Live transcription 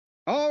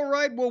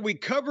right. Well, we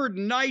covered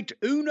night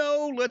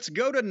uno. Let's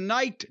go to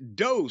night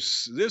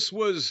dos. This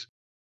was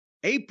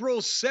April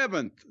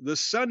 7th, the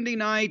Sunday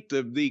night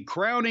of the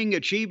crowning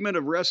achievement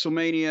of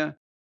WrestleMania.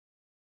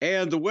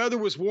 And the weather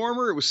was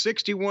warmer. It was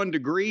 61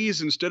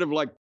 degrees instead of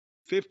like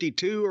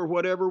 52 or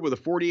whatever with a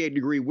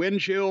 48-degree wind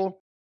chill.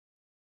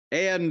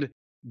 And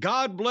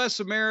God Bless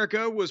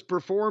America was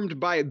performed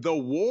by The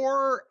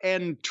War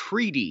and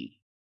Treaty.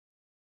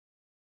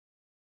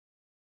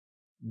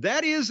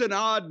 That is an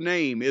odd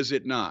name, is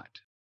it not?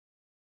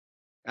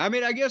 I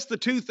mean, I guess the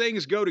two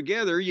things go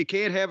together. You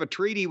can't have a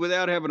treaty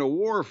without having a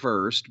war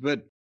first,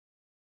 but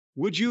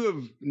would you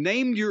have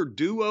named your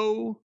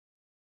duo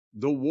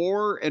The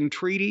War and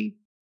Treaty?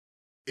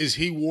 Is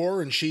he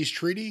war and she's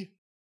treaty?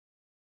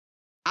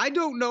 I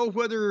don't know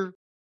whether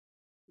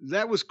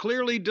that was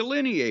clearly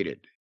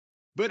delineated.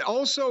 But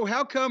also,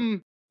 how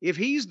come if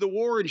he's the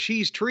war and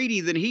she's treaty,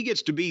 then he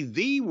gets to be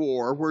the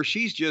war where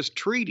she's just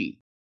treaty?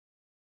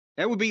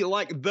 That would be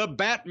like the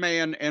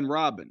Batman and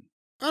Robin.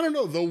 I don't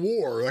know, the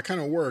war, that kind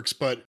of works,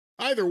 but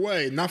either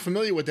way, not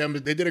familiar with them,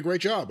 but they did a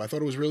great job. I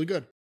thought it was really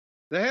good.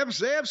 They have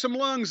some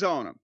lungs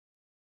on them.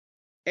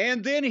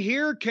 And then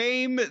here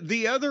came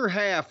the other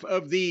half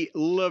of the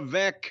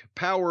Levesque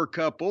power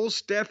couple,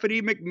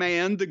 Stephanie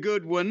McMahon, the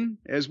good one,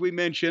 as we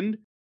mentioned.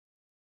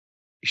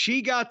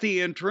 She got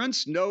the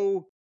entrance,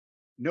 no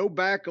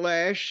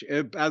backlash.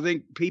 I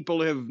think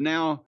people have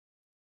now,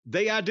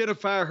 they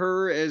identify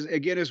her as,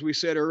 again, as we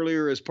said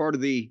earlier, as part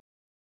of the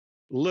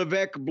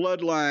Levesque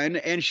bloodline.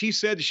 And she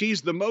said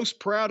she's the most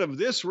proud of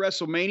this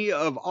WrestleMania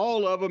of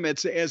all of them,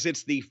 as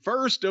it's the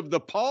first of the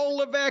Paul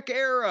Levesque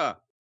era.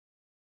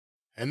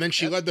 And then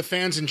she led the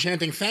fans in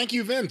chanting, "Thank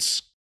you,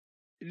 Vince."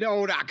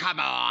 No, come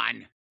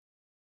on.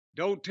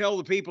 Don't tell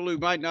the people who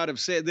might not have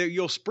said that.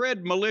 You'll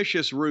spread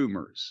malicious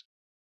rumors.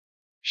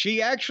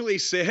 She actually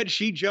said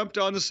she jumped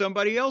onto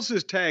somebody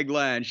else's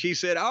tagline. She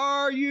said,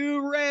 "Are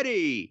you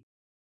ready?"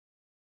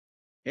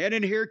 And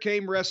then here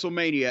came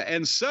WrestleMania.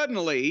 And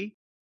suddenly,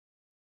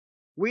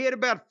 we had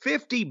about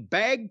 50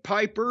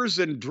 bagpipers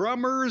and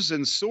drummers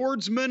and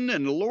swordsmen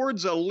and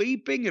lords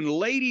a-leaping and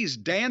ladies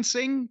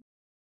dancing.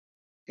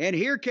 And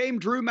here came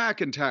Drew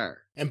McIntyre.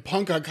 And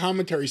Punk on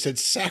commentary said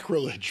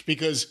sacrilege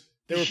because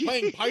they were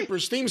playing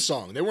Piper's theme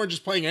song. They weren't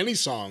just playing any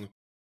song.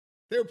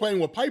 They were playing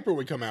what Piper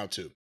would come out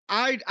to.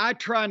 I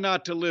try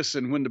not to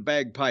listen when the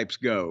bagpipes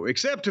go,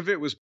 except if it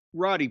was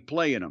Roddy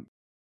playing them.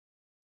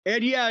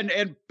 And yeah,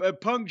 and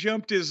Punk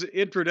jumped his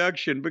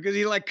introduction because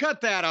he's like,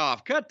 cut that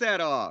off.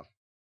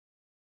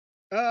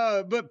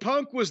 But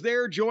Punk was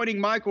there joining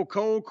Michael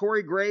Cole,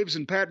 Corey Graves,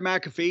 and Pat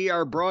McAfee,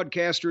 our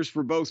broadcasters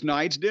for both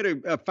nights,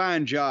 did a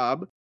fine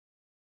job.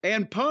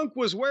 And Punk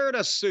was wearing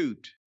a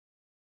suit.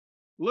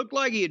 Looked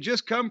like he had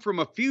just come from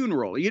a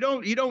funeral. You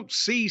don't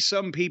see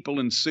some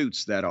people in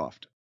suits that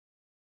often.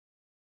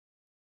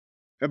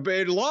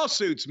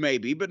 Lawsuits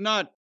maybe, but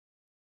not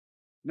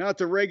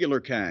the regular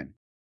kind.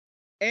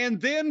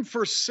 And then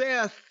for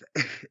Seth,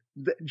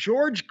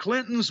 George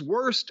Clinton's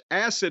worst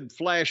acid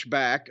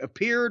flashback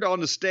appeared on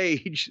the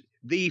stage.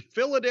 The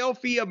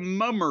Philadelphia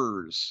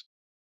Mummers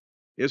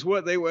is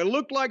what they were. It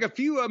looked like a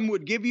few of them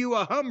would give you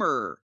a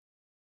Hummer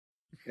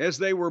as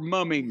they were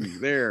mumming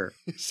there.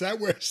 Is that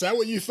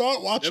what you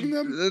thought watching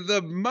them?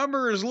 The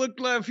Mummers looked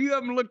like, a few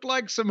of them looked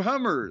like some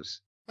Hummers.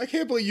 I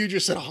can't believe you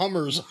just said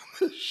Hummers on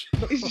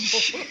this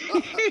show.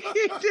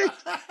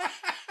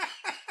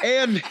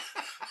 And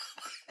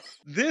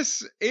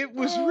it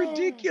was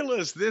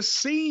ridiculous. This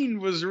scene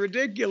was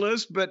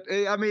ridiculous, but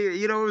I mean,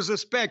 it was a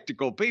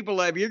spectacle.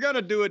 You're going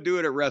to do it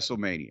at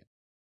WrestleMania.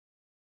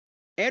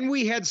 And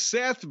we had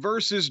Seth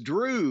versus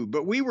Drew,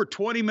 but we were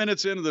 20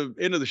 minutes into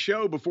the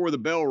show before the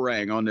bell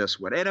rang on this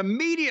one. And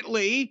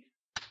immediately,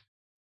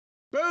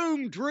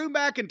 boom, Drew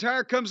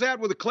McIntyre comes out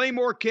with a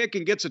Claymore kick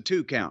and gets a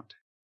 2 count.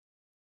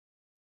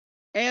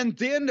 And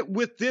then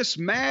with this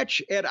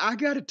match, and I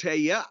got to tell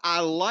you,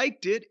 I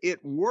liked it.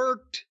 It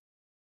worked.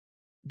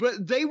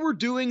 But they were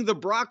doing the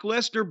Brock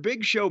Lesnar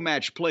Big Show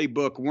match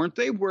playbook, weren't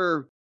they?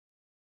 Where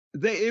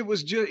it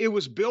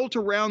was built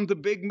around the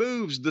big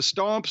moves, the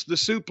stomps, the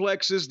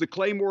suplexes, the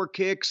Claymore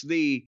kicks,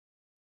 the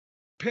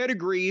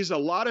pedigrees, a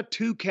lot of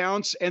 2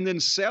 counts, and then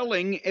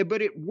selling.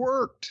 But it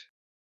worked,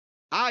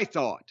 I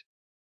thought.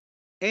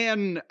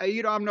 And,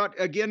 I'm not,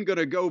 again, going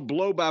to go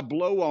blow by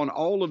blow on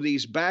all of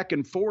these back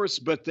and forths,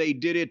 but they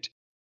did it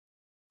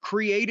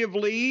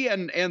creatively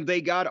and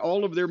they got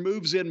all of their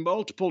moves in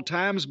multiple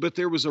times, but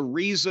there was a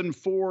reason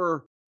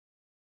for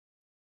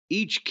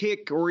each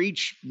kick or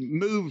each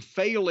move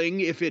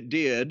failing if it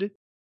did.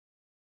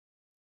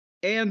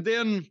 And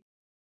then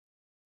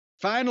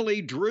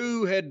finally,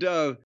 Drew had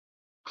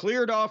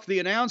cleared off the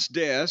announce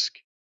desk.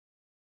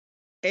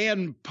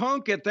 And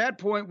Punk at that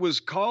point was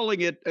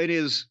calling it in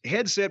his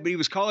headset, but he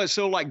was calling it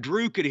so like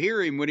Drew could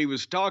hear him when he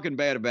was talking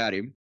bad about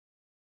him.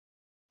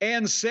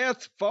 And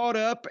Seth fought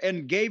up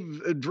and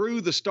gave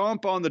Drew the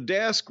stomp on the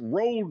desk,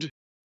 rolled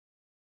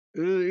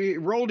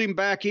him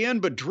back in,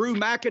 but Drew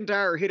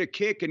McIntyre hit a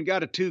kick and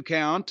got a 2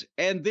 count,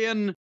 and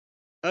then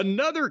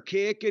another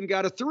kick and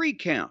got a 3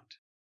 count.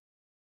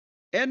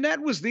 And that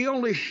was the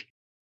only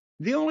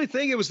The only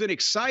thing, it was an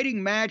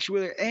exciting match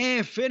with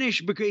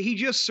finish because he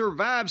just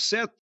survived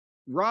Seth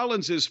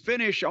Rollins'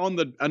 finish on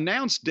the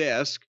announce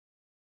desk.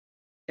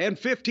 And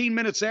 15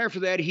 minutes after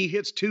that, he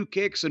hits 2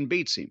 kicks and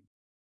beats him.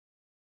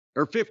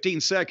 Or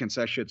 15 seconds,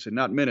 I should say,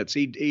 not minutes.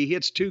 He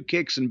hits 2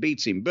 kicks and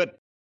beats him. But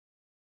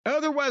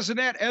otherwise than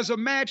that, as a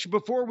match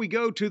before we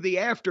go to the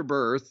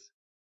afterbirth,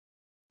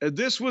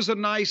 this was a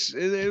nice,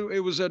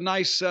 it was a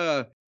nice,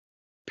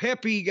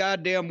 peppy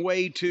goddamn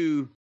way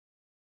to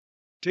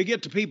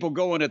get the people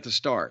going at the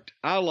start.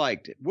 I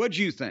liked it. What'd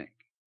you think?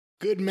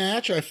 Good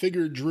match. I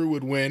figured Drew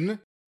would win.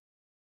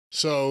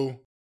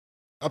 So,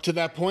 up to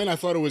that point, I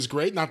thought it was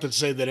great. Not to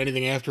say that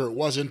anything after it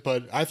wasn't,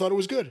 but I thought it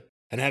was good.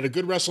 And had a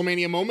good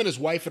WrestleMania moment. His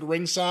wife at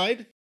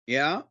ringside.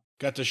 Yeah.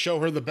 Got to show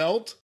her the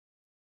belt.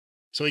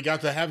 So he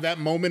got to have that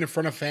moment in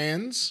front of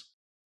fans.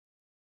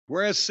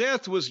 Whereas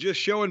Seth was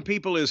just showing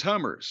people his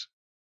Hummers.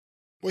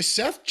 Boy,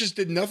 Seth just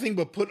did nothing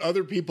but put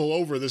other people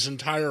over this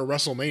entire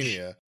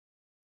WrestleMania.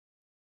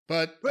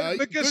 But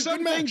because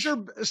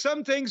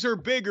some things are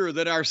bigger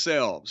than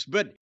ourselves.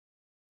 But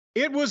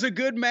it was a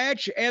good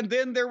match, and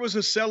then there was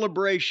a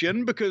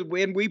celebration because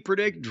when we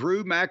predict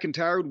Drew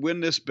McIntyre would win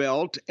this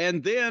belt,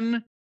 and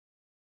then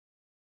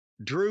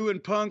Drew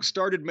and Punk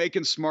started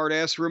making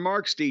smart-ass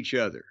remarks to each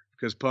other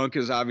because Punk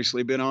has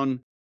obviously been on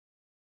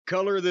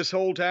color this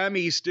whole time.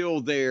 He's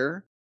still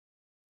there.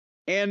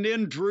 And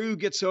then Drew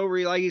gets over,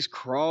 like he's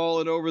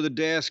crawling over the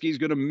desk. He's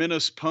going to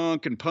menace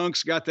Punk, and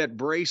Punk's got that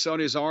brace on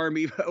his arm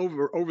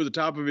over the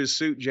top of his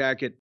suit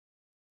jacket.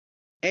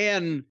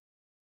 And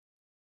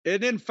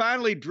then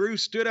finally Drew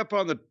stood up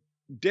on the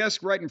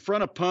desk right in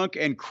front of Punk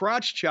and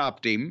crotch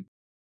chopped him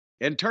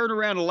and turned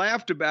around and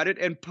laughed about it.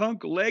 And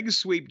Punk leg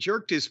sweep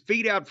jerked his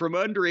feet out from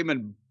under him,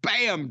 and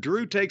bam,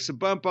 Drew takes a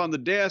bump on the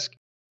desk.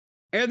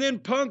 And then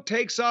Punk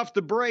takes off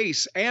the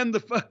brace and the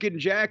fucking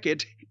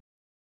jacket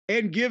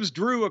and gives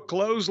Drew a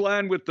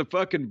clothesline with the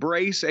fucking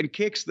brace and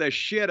kicks the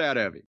shit out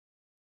of him.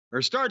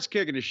 Or starts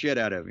kicking the shit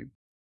out of him.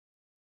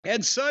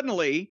 And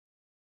suddenly,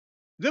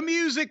 the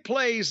music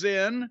plays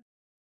in,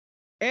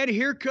 and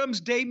here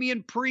comes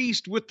Damian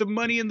Priest with the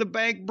Money in the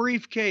Bank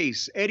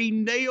briefcase. And he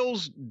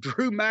nails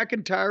Drew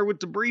McIntyre with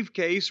the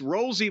briefcase,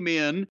 rolls him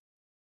in,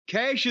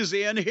 cashes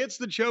in, hits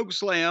the choke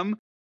slam.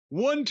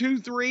 1, 2,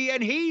 3,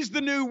 and he's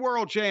the new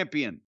world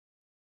champion.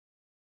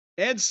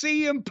 And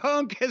CM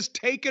Punk has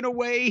taken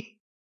away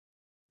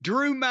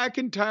Drew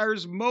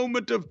McIntyre's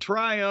moment of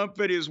triumph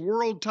at his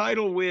world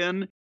title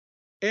win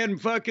and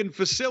fucking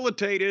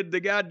facilitated the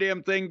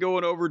goddamn thing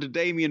going over to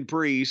Damian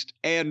Priest,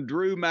 and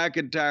Drew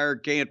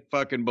McIntyre can't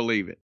fucking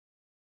believe it.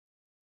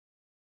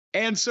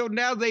 And so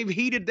now they've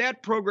heated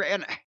that program.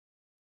 And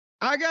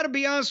I got to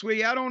be honest with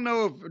you, I don't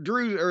know if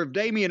Drew or if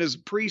Damian as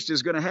Priest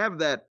is going to have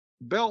that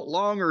belt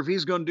long or if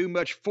he's going to do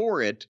much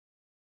for it.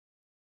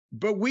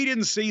 But we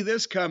didn't see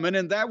this coming,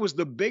 and that was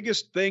the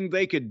biggest thing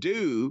they could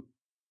do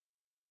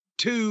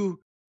to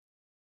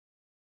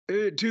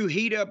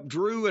heat up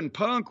Drew and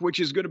Punk, which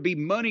is going to be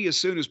money as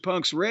soon as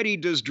Punk's ready.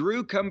 Does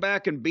Drew come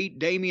back and beat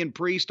Damian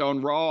Priest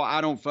on Raw?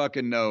 I don't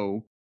fucking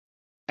know.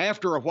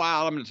 After a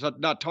while, I'm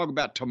not talking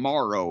about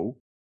tomorrow.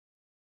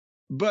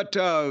 But,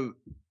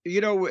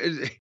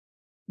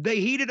 they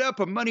heated up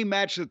a money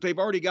match that they've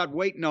already got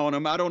waiting on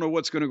them. I don't know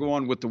what's going to go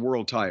on with the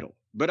world title.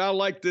 But I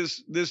like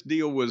this. This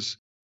deal was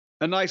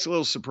a nice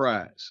little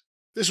surprise.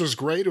 This was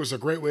great. It was a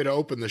great way to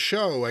open the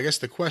show. I guess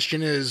the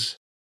question is,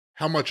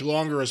 how much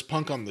longer is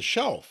Punk on the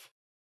shelf?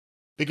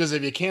 Because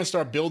if you can't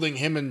start building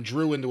him and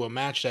Drew into a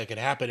match that could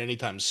happen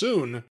anytime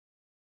soon,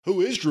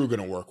 who is Drew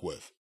going to work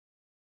with?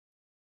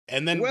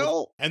 And then,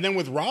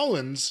 with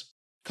Rollins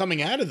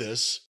coming out of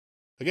this,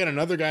 again,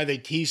 another guy they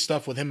teased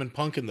stuff with him and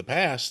Punk in the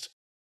past,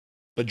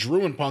 but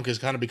Drew and Punk has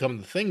kind of become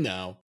the thing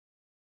now.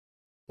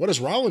 What does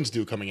Rollins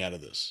do coming out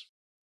of this?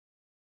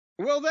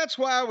 Well, that's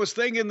why I was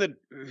thinking that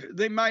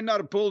they might not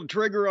have pulled the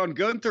trigger on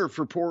Gunther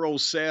for poor old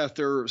Seth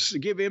or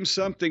give him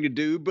something to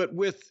do. But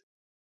with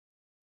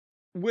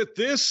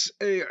this,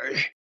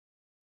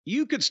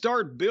 you could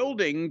start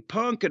building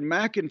Punk and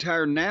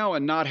McIntyre now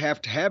and not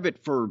have to have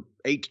it for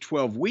 8 to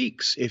 12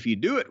 weeks if you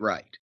do it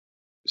right.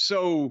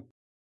 So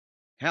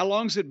how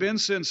long's it been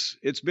since?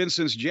 It's been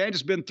since January.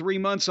 It's been 3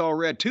 months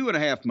already,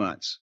 2.5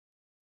 months.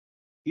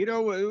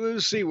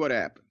 We'll see what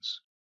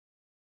happens.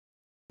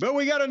 But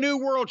we got a new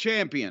world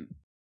champion,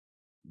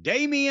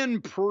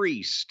 Damian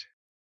Priest.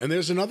 And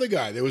there's another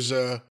guy.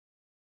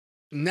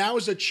 Now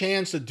is a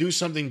chance to do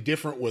something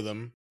different with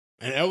him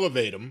and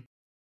elevate him.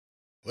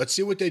 Let's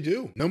see what they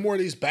do. No more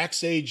of these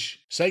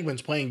backstage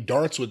segments playing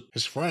darts with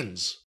his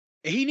friends.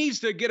 He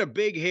needs to get a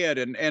big head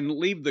and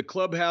leave the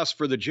clubhouse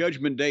for the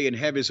Judgment Day and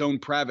have his own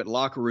private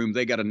locker room.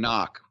 They got to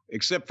knock,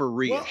 except for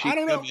Rhea. Well, she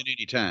can come in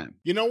any time.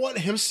 You know what?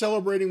 Him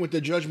celebrating with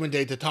the Judgment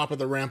Day at the top of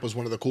the ramp was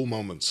one of the cool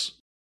moments.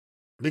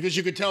 Because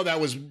you could tell that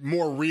was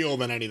more real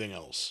than anything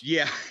else.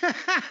 Yeah.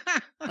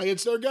 Like,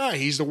 it's their guy.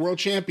 He's the world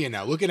champion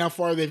now. Look at how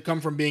far they've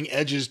come from being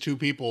Edge's two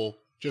people,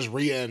 just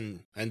Rhea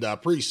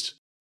and Priest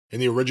in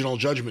the original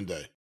Judgment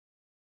Day.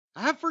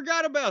 I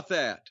forgot about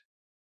that.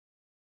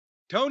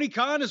 Tony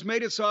Khan has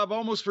made it so I've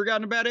almost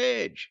forgotten about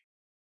Edge.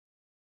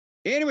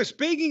 Anyway,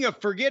 speaking of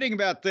forgetting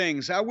about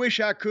things, I wish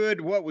I could.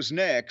 What was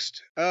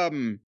next?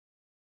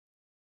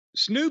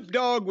 Snoop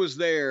Dogg was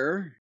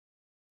there,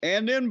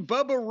 and then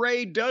Bubba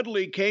Ray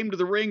Dudley came to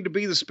the ring to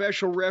be the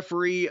special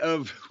referee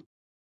of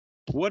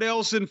what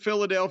else in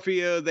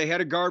Philadelphia? They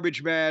had a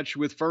garbage match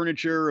with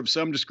furniture of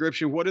some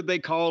description. What did they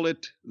call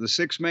it? The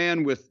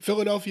 6-man with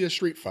Philadelphia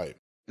Street Fight.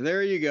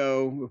 There you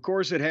go. Of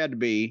course it had to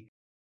be.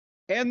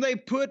 And they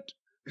put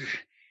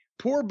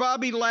poor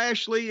Bobby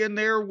Lashley in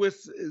there with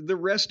the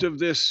rest of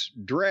this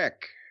dreck.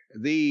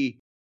 The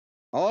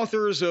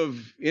authors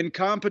of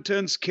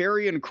Incompetence,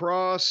 Karrion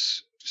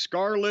Kross,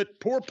 Scarlett,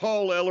 poor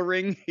Paul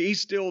Ellering,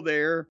 he's still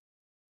there.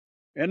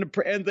 And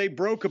they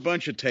broke a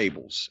bunch of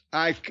tables.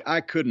 I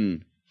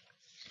couldn't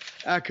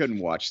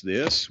watch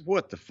this.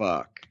 What the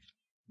fuck?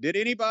 Did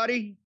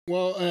anybody?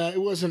 Well,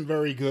 it wasn't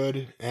very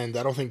good, and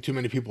I don't think too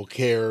many people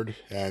cared,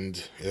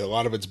 and a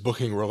lot of it's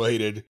booking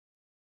related.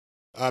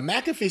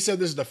 McAfee said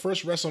this is the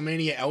first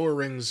WrestleMania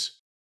Ellering's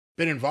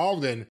been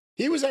involved in.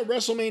 He was at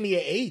WrestleMania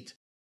 8.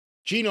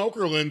 Gene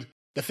Okerlund,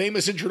 the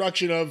famous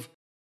introduction of,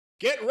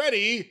 "Get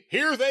ready,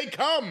 here they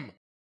come!"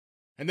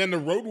 And then the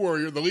Road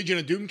Warrior, the Legion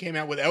of Doom, came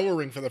out with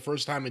Ellering for the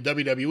first time in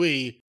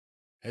WWE,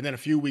 and then a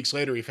few weeks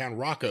later he found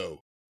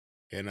Rocco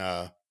in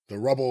the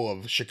rubble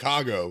of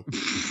Chicago.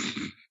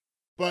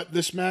 But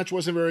this match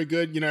wasn't very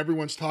good. You know,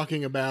 everyone's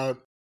talking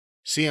about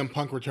CM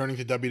Punk returning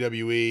to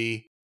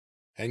WWE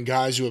and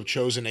guys who have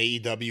chosen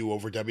AEW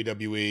over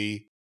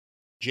WWE.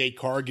 Jade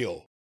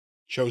Cargill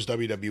chose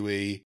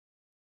WWE.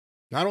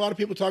 Not a lot of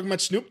people talking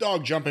about Snoop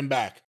Dogg jumping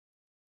back.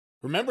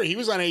 Remember, he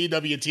was on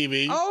AEW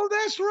TV. Oh,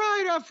 that's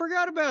right. I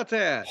forgot about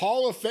that.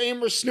 Hall of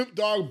Famer Snoop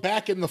Dogg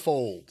back in the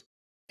fold.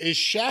 Is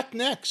Shaq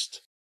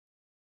next?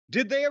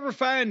 Did they ever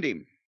find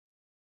him?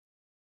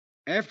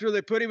 After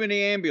they put him in the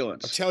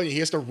ambulance. I'm telling you, he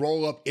has to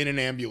roll up in an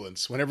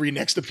ambulance whenever he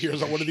next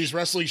appears on one of these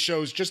wrestling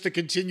shows just to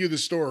continue the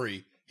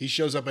story. He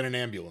shows up in an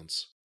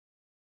ambulance.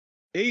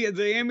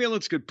 The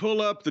ambulance could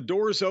pull up, the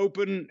doors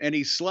open, and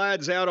he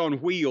slides out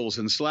on wheels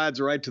and slides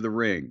right to the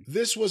ring.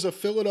 This was a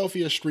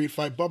Philadelphia street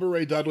fight. Bubba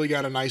Ray Dudley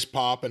got a nice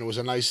pop, and it was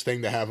a nice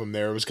thing to have him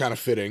there. It was kind of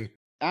fitting.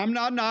 I'm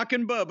not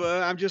knocking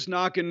Bubba. I'm just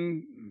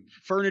knocking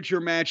furniture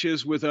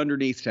matches with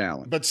underneath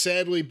talent. But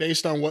sadly,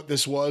 based on what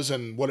this was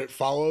and what it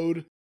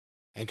followed,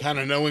 and kind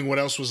of knowing what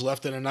else was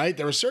left in the night,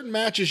 there were certain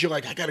matches you're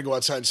like, I got to go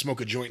outside and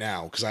smoke a joint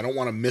now because I don't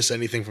want to miss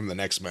anything from the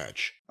next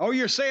match. Oh,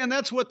 you're saying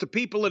that's what the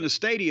people in the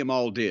stadium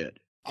all did?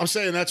 I'm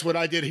saying that's what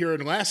I did here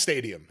in last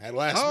stadium at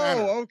Last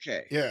Manor. Oh,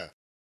 okay. Yeah.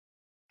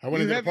 I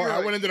went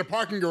into the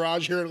parking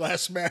garage here at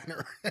Last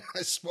Manor.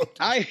 I smoked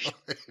a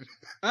joint.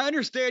 I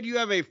understand you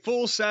have a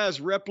full-size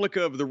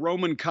replica of the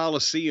Roman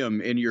Colosseum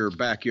in your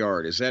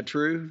backyard. Is that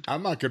true?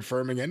 I'm not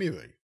confirming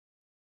anything.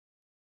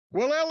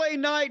 Well, LA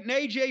Knight and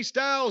AJ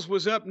Styles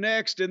was up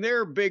next in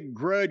their big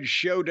grudge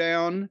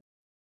showdown.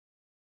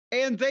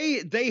 And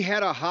they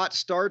had a hot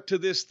start to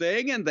this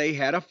thing, and they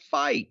had a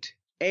fight.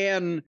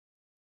 And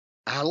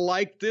I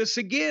like this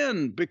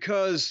again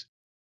because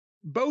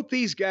both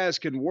these guys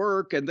can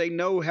work and they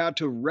know how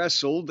to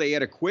wrestle. They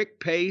had a quick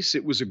pace.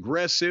 It was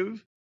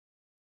aggressive.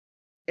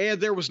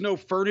 And there was no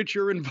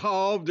furniture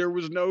involved. There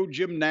was no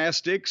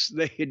gymnastics.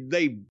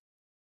 They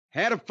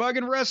had a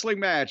fucking wrestling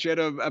match.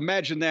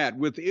 Imagine that,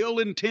 with ill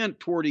intent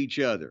toward each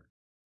other.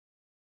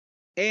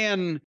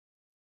 And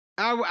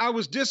I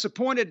was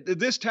disappointed that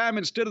this time,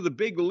 instead of the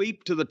big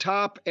leap to the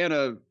top and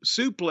a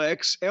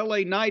suplex,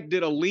 LA Knight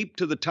did a leap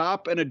to the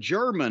top and a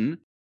German,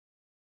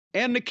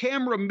 and the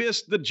camera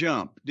missed the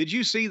jump. Did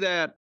you see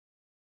that?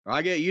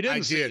 I get you didn't. I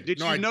did. Did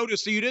you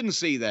notice that you didn't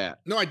see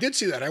that? No, I did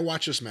see that. I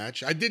watched this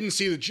match. I didn't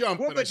see the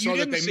jump, well, but I saw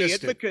that they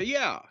missed it. Because,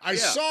 I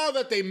saw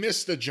that they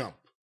missed the jump.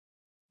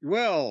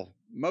 Well,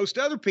 most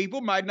other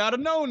people might not have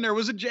known there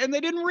was and they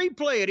didn't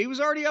replay it. He was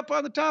already up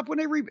on the top when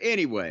they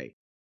anyway.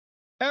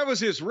 That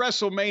was his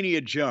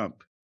WrestleMania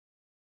jump.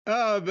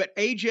 But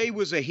AJ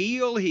was a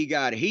heel. He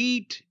got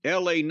heat.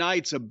 LA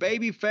Knight's a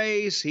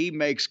babyface. He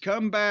makes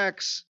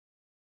comebacks.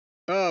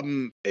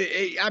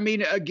 I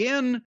mean,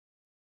 again,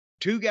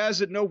 two guys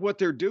that know what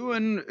they're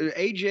doing.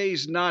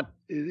 AJ's not,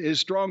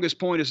 his strongest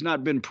point has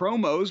not been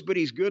promos, but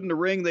he's good in the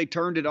ring. They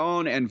turned it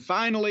on. And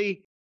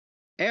finally,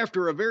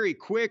 after a very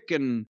quick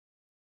and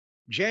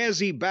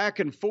jazzy back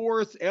and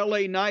forth,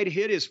 LA Knight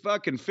hit his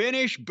fucking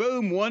finish.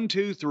 Boom, 1,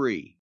 2,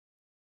 3.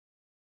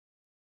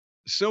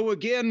 So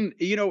again,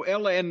 you know,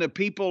 LA and the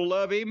people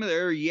love him.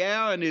 They're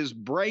and his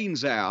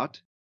brains out.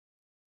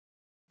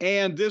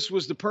 And this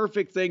was the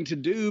perfect thing to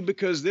do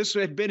because this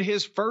had been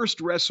his first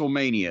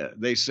WrestleMania,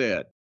 they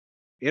said.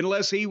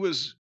 Unless he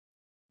was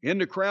in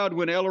the crowd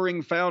when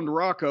Ellering found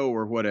Rocco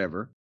or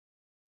whatever.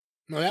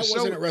 No, that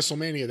wasn't at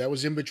WrestleMania. That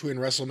was in between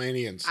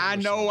WrestleMania and SummerSlam. I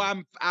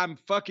know I'm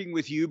fucking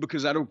with you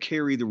because I don't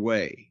care either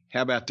way.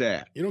 How about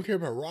that? You don't care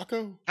about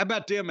Rocco? How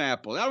about them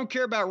apples? I don't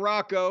care about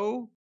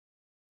Rocco.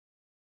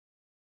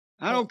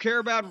 I don't care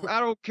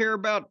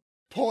about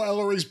Paul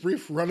Ellering's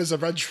brief run as a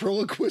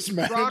ventriloquist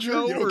manager.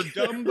 Rocco or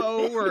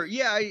Dumbo or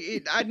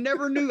I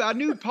never knew. I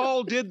knew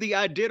Paul did the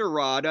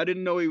Iditarod. I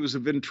didn't know he was a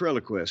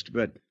ventriloquist,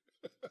 but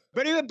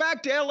But anyway,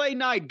 back to LA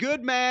Knight.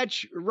 Good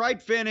match,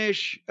 right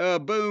finish.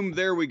 Boom,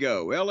 there we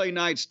go. LA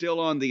Knight still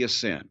on the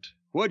ascent.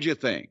 What'd you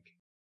think?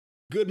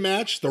 Good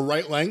match, the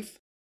right length.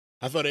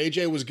 I thought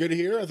AJ was good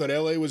here. I thought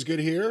LA was good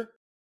here.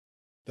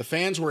 The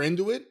fans were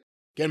into it,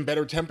 getting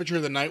better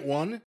temperature than night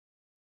one.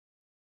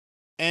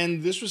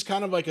 And this was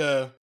kind of like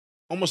a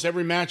almost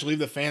every match leave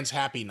the fans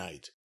happy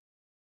night.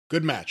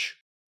 Good match.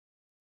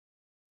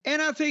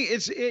 And I think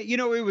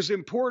it was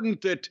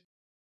important that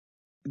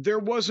there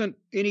wasn't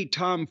any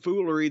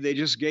tomfoolery. They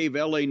just gave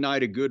LA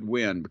Knight a good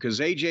win because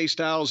AJ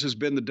Styles has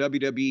been the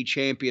WWE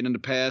champion in the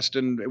past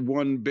and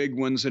won big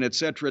ones and et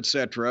cetera, et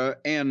cetera.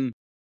 And,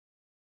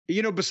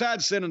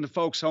 besides sending the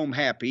folks home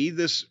happy,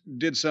 this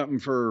did something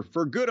for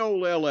good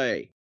old LA.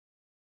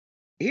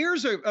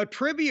 Here's a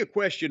trivia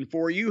question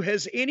for you.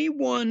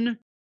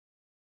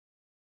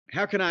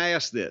 How can I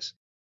ask this?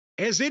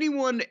 Has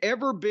anyone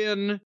ever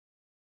been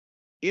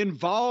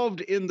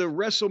involved in the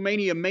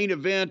WrestleMania main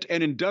event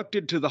and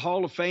inducted to the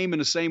Hall of Fame in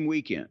the same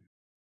weekend?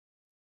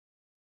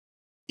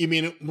 You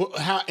mean,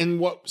 how? In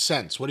what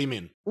sense? What do you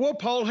mean? Well,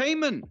 Paul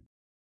Heyman.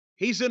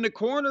 He's in the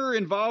corner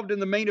involved in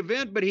the main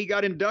event, but he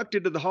got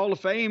inducted to the Hall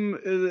of Fame.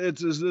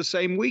 It's the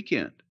same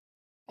weekend.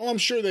 Oh, I'm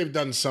sure they've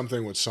done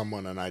something with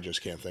someone, and I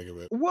just can't think of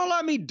it. Well,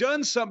 I mean,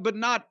 done something, but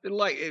not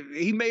like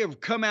he may have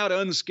come out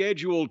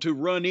unscheduled to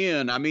run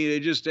in. I mean, they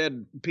just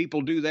had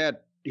people do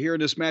that here in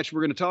this match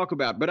we're going to talk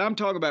about. But I'm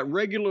talking about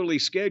regularly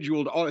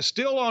scheduled,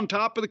 still on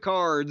top of the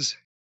cards.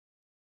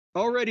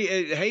 Already,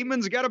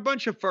 Heyman's got a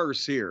bunch of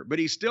firsts here, but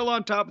he's still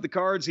on top of the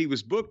cards. He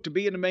was booked to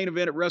be in the main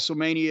event at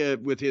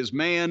WrestleMania with his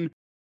man,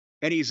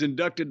 and he's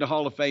inducted to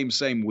Hall of Fame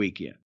same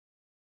weekend.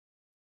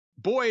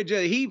 Boy,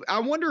 I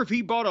wonder if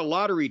he bought a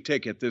lottery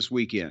ticket this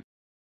weekend.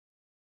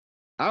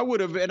 I would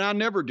have, and I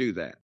never do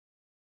that.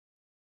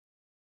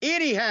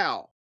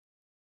 Anyhow,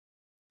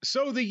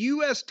 so the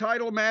U.S.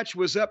 title match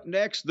was up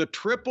next. The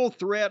triple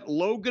threat,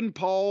 Logan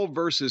Paul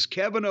versus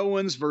Kevin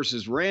Owens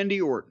versus Randy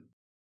Orton.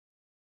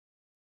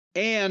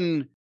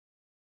 And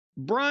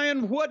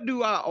Brian, what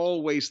do I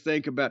always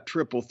think about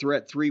triple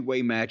threat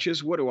three-way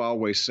matches? What do I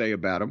always say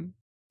about them?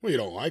 Well, you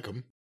don't like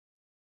them.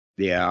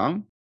 Yeah.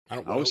 I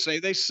always say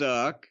they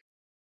suck.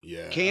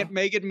 Yeah. Can't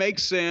make it make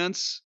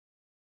sense.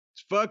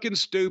 It's fucking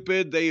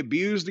stupid. They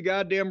abuse the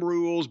goddamn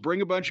rules,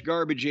 bring a bunch of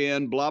garbage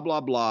in, blah,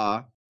 blah,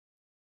 blah.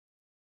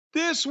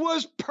 This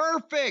was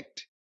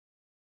perfect.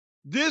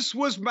 This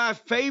was my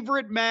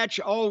favorite match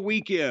all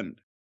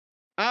weekend.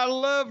 I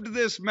loved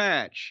this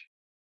match.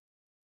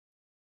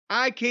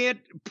 I can't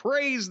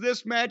praise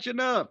this match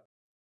enough.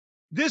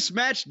 This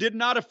match did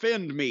not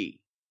offend me.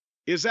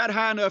 Is that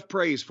high enough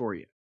praise for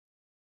you?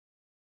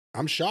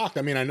 I'm shocked.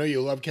 I mean, I know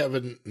you love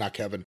not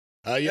Kevin.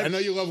 I know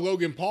you love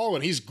Logan Paul,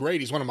 and he's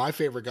great. He's one of my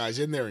favorite guys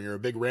in there, and you're a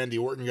big Randy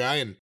Orton guy,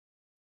 and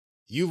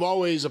you've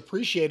always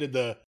appreciated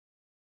the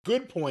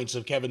good points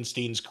of Kevin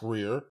Steen's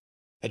career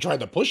and tried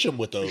to push him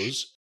with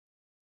those.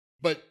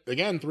 But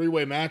again,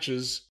 three-way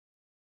matches.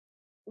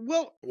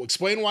 Well,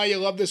 explain why you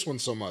love this one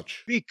so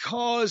much.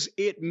 Because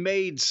it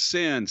made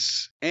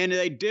sense, and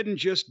they didn't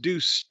just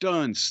do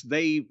stunts.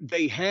 They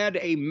had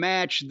a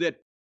match that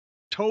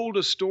told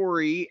a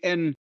story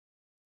and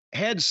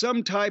had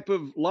some type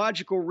of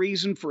logical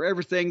reason for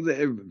everything.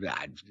 That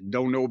I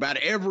don't know about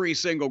every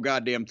single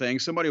goddamn thing.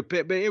 Somebody will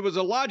pick, but it was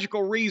a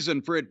logical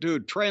reason for it to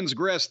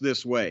transgress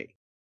this way.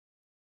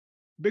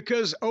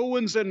 Because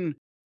Owens and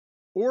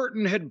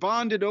Orton had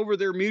bonded over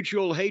their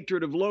mutual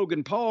hatred of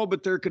Logan Paul,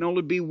 but there can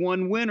only be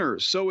one winner.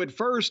 So at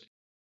first,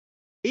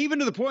 even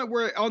to the point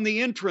where on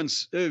the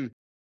entrance,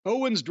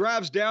 Owens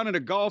drives down in a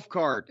golf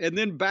cart and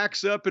then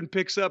backs up and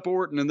picks up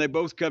Orton, and they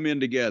both come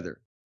in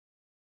together.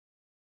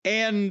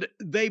 And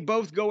they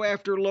both go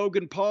after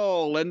Logan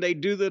Paul, and they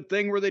do the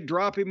thing where they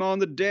drop him on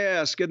the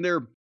desk, and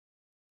they're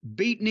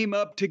beating him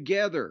up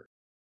together.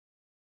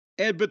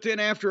 But then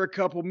after a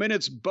couple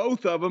minutes,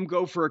 both of them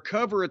go for a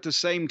cover at the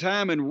same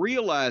time and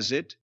realize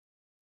it.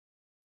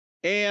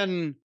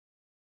 And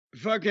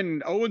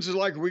fucking Owens is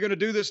like, are we going to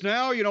do this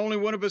now? Only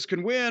one of us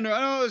can win.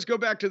 Oh, let's go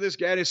back to this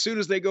guy. And as soon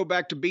as they go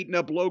back to beating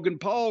up Logan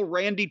Paul,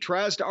 Randy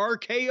tries to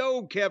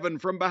RKO Kevin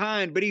from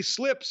behind, but he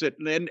slips it.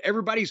 And then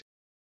everybody's,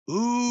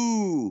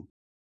 ooh.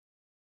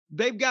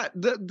 They got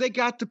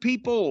the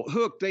people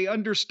hooked. They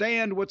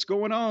understand what's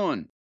going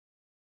on.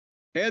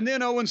 And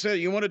then Owen said,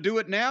 you want to do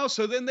it now?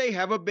 So then they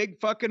have a big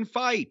fucking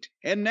fight.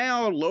 And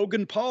now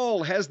Logan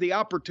Paul has the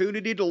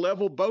opportunity to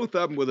level both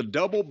of them with a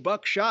double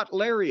buckshot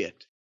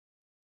lariat.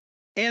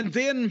 And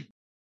then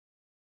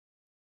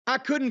I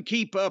couldn't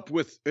keep up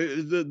with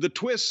the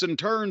twists and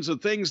turns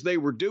of things they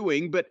were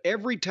doing, but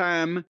every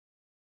time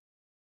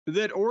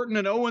that Orton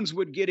and Owens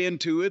would get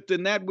into it,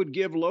 then that would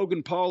give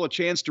Logan Paul a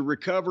chance to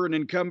recover and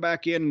then come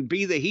back in and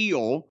be the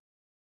heel.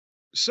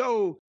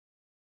 So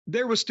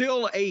there was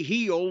still a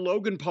heel,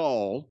 Logan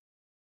Paul.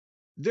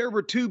 There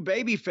were two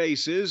baby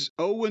faces,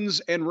 Owens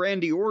and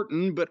Randy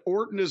Orton, but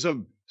Orton is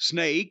a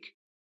snake.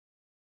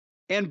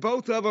 And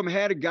both of them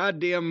had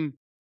an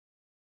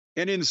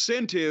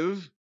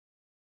incentive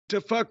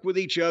to fuck with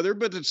each other,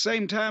 but at the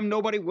same time,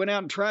 nobody went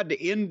out and tried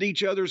to end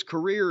each other's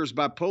careers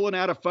by pulling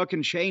out a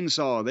fucking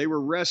chainsaw. They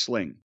were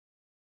wrestling.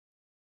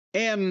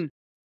 And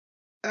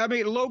I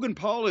mean, Logan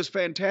Paul is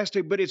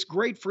fantastic, but it's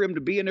great for him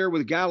to be in there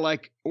with a guy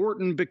like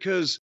Orton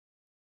because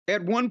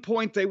at one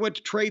point they went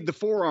to trade the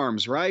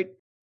forearms, right?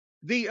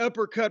 The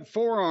uppercut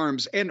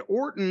forearms. And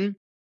Orton,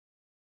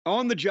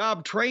 on the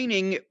job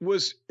training,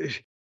 was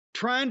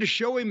trying to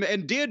show him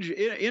and did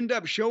end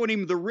up showing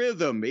him the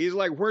rhythm. He's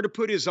like where to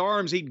put his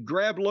arms. He'd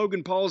grab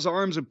Logan Paul's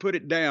arms and put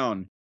it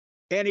down.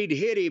 And he'd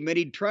hit him and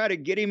he'd try to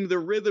get him the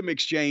rhythm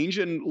exchange.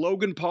 And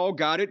Logan Paul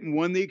got it and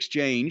won the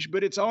exchange.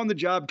 But it's on the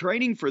job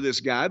training for this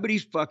guy, but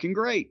he's fucking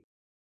great.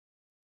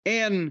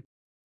 And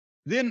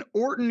then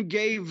Orton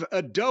gave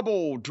a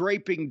double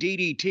draping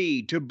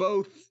DDT to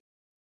both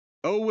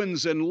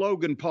Owens and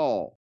Logan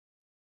Paul.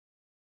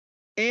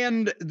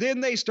 And then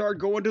they start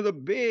going to the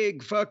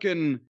big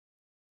fucking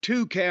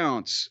 2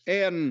 counts.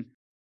 And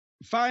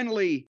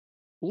finally,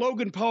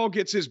 Logan Paul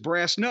gets his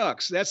brass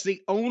knucks. That's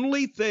the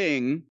only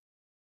thing.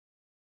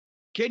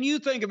 Can you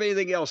think of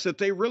anything else that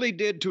they really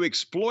did to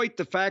exploit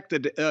the fact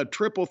that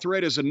triple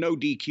threat is a no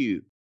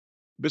DQ,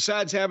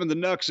 besides having the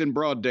knucks in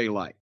broad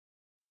daylight?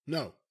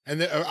 No.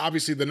 And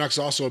obviously the knucks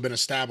also have been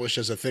established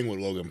as a thing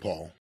with Logan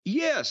Paul.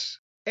 Yes.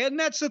 And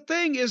that's the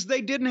thing is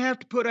they didn't have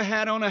to put a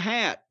hat on a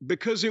hat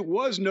because it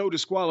was no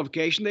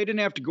disqualification. They didn't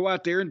have to go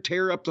out there and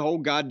tear up the whole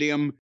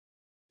goddamn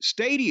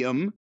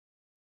stadium.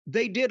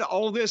 They did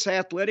all this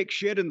athletic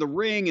shit in the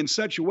ring in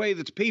such a way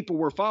that the people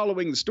were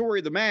following the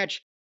story of the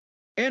match.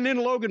 And then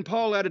Logan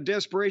Paul, out of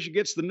desperation,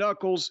 gets the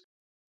knuckles,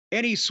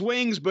 and he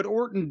swings, but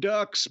Orton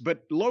ducks,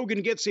 but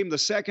Logan gets him the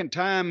second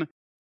time.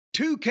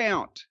 2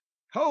 count.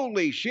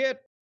 Holy shit.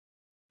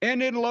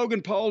 And then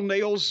Logan Paul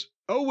nails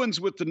Owens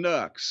with the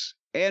knucks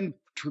and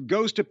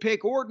goes to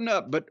pick Orton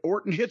up, but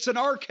Orton hits an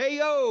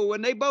RKO,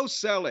 and they both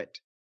sell it.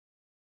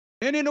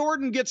 And then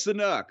Orton gets the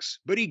knucks,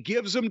 but he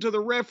gives them to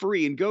the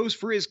referee and goes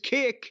for his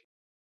kick.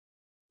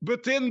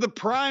 But then the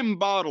Prime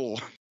Bottle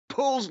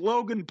pulls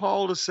Logan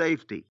Paul to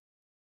safety.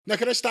 Now,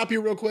 can I stop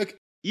you real quick?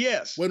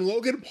 Yes. When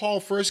Logan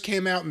Paul first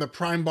came out and the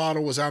Prime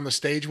Bottle was on the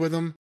stage with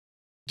him,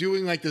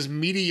 doing like this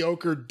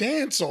mediocre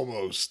dance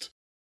almost,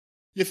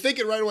 you're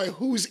thinking right away,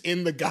 who's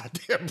in the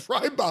goddamn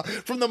Prime Bottle?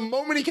 From the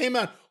moment he came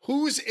out,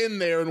 who's in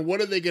there and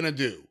what are they going to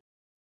do?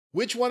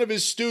 Which one of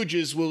his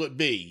stooges will it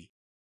be?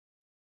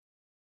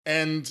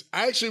 And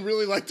I actually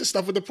really like the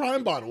stuff with the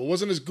Prime Bottle. It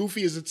wasn't as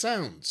goofy as it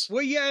sounds.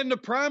 Well, yeah, and the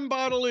Prime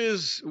Bottle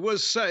was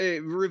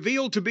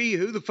revealed to be,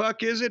 who the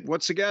fuck is it?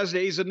 What's the guy's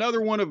name? He's another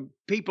one of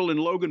people in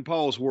Logan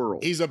Paul's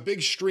world. He's a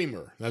big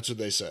streamer. That's what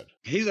they said.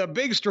 He's a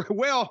big streamer.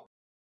 Well,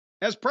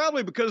 that's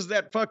probably because of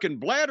that fucking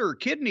bladder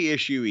kidney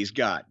issue he's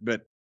got.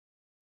 But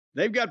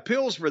they've got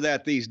pills for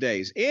that these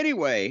days.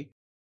 Anyway,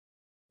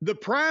 the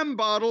Prime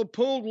Bottle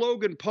pulled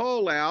Logan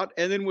Paul out,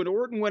 and then when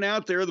Orton went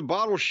out there, the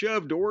bottle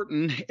shoved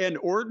Orton, and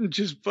Orton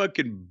just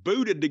fucking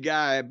booted the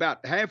guy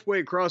about halfway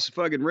across the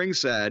fucking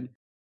ringside,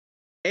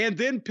 and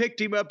then picked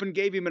him up and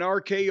gave him an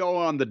RKO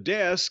on the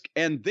desk,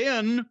 and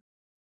then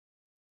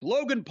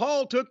Logan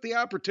Paul took the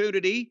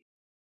opportunity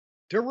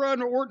to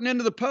run Orton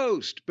into the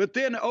post, but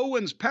then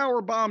Owens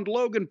powerbombed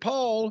Logan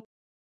Paul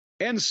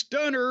and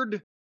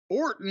stunnered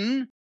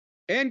Orton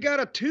and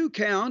got a 2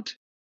 count.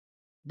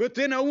 But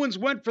then Owens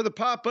went for the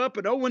pop-up,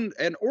 and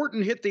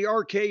Orton hit the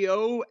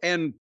RKO,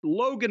 and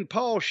Logan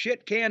Paul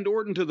shit-canned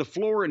Orton to the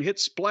floor and hit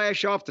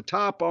splash off the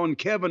top on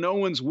Kevin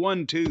Owens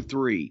 1, 2,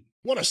 3.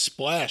 What a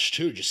splash,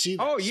 too. Did you see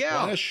that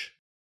splash?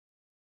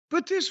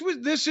 But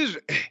this is...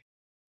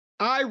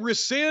 I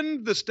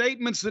rescind the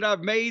statements that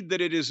I've made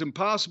that it is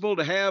impossible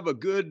to have a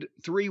good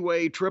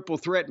 3-way triple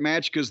threat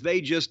match because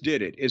they just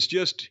did it. It's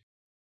just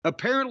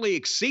apparently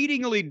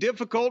exceedingly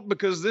difficult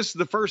because this is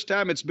the first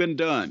time it's been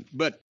done.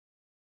 But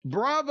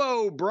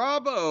bravo,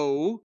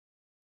 bravo,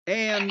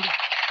 and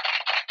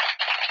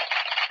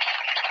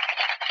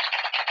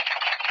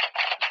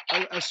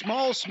a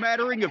small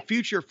smattering of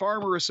Future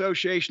Farmer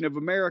Association of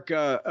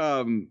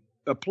America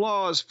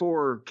applause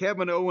for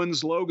Kevin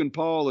Owens, Logan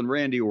Paul, and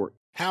Randy Orton.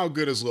 How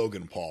good is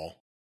Logan Paul?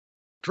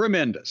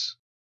 Tremendous.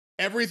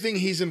 Everything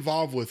he's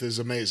involved with is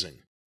amazing.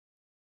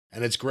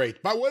 And it's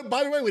great. By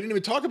the way, we didn't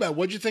even talk about,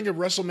 what'd you think of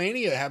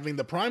WrestleMania having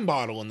the Prime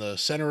Bottle in the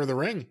center of the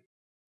ring?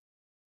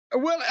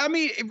 Well, I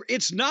mean,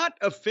 it's not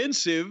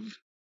offensive.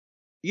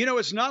 You know,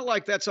 it's not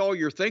like that's all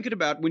you're thinking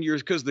about when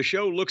because the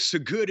show looks so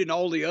good in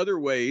all the other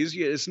ways.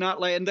 It's not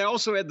like, and they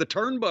also had the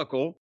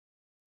turnbuckle,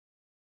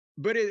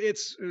 but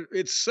it's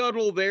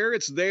subtle there.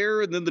 It's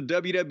there. And then the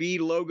WWE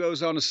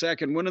logo's on the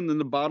second one, and then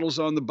the bottle's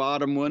on the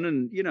bottom one.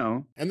 And, you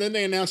know. And then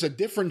they announced a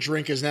different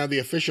drink is now the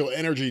official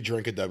energy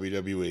drink of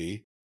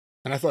WWE.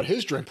 And I thought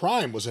his drink,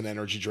 Prime, was an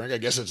energy drink. I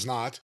guess it's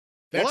not.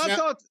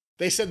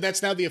 They said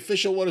that's now the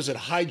official, what is it,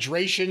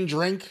 hydration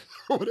drink?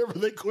 Or whatever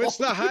they call it. It's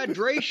the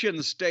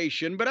hydration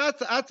station. But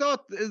I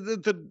thought,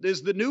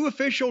 is the new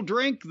official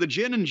drink the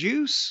gin and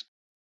juice?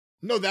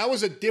 No, that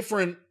was a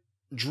different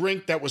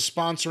drink that was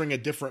sponsoring a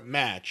different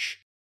match.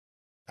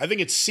 I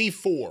think it's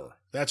C4.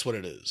 That's what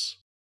it is.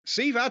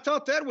 See, I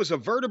thought that was a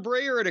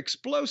vertebrae or an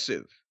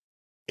explosive.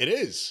 It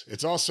is.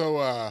 It's also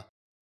a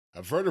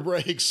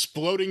vertebrae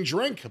exploding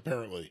drink,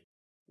 apparently.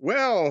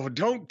 Well,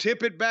 don't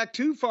tip it back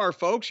too far,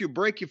 folks. You'll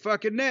break your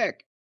fucking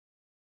neck.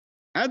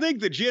 I think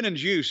the gin and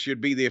juice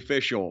should be the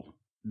official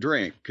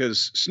drink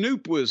because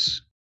Snoop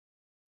was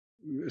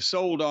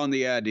sold on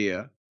the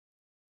idea.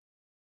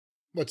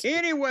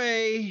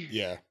 Anyway,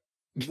 yeah,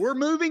 we're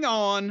moving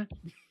on.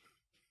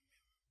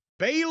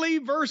 Bailey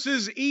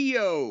versus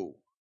Io.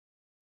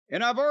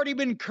 And I've already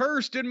been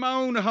cursed in my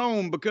own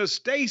home because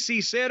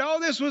Stacy said, oh,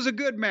 this was a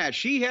good match.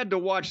 She had to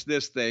watch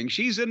this thing.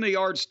 She's in the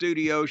art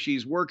studio.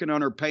 She's working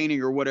on her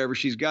painting or whatever.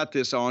 She's got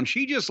this on.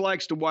 She just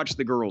likes to watch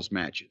the girls'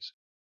 matches.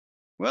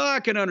 Well,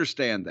 I can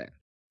understand that.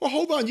 Well,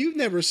 hold on. You've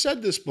never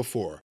said this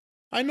before.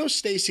 I know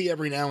Stacy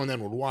every now and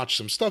then would watch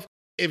some stuff.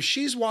 If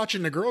she's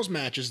watching the girls'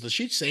 matches, does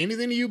she say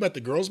anything to you about the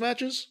girls'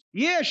 matches?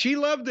 Yeah, she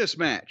loved this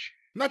match.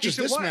 Not just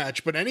this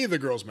match, but any of the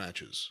girls'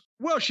 matches.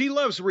 Well, she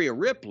loves Rhea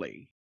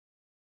Ripley.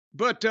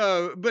 But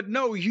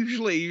no,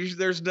 usually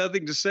there's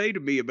nothing to say to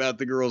me about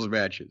the girls'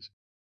 matches.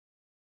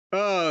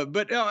 I'm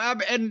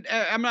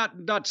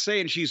not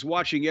saying she's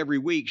watching every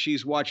week.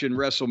 She's watching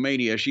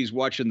WrestleMania. She's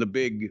watching the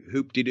big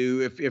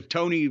hoop-de-doo. If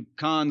Tony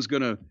Khan's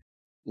gonna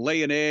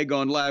lay an egg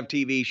on live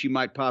TV, she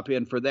might pop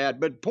in for that.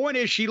 But point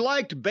is, she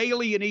liked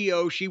Bailey and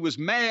Io. She was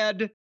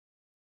mad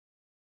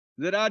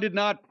that I did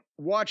not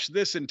watch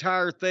this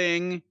entire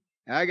thing.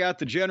 I got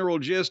the general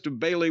gist of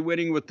Bailey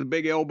winning with the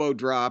big elbow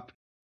drop.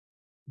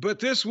 But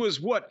this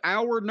was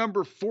hour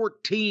number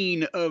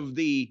 14 of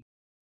the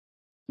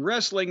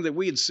wrestling that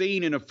we had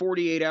seen in a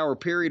 48-hour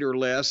period or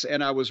less,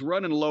 and I was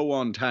running low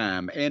on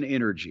time and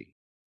energy.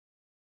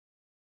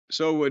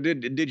 So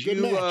did you?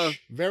 Good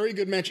match. Very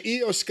good match.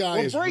 Io Sky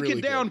is really good. Break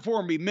it down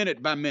for me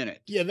minute by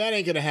minute. Yeah, that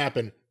ain't gonna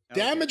happen.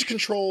 Okay. Damage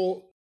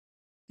Control,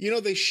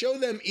 they show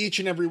them each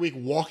and every week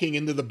walking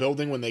into the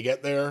building when they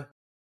get there.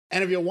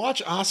 And if you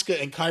watch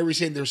Asuka and Kairi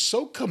Sane, they're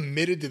so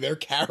committed to their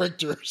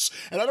characters.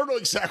 And I don't know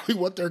exactly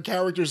what their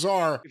characters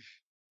are,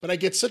 but I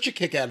get such a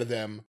kick out of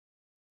them.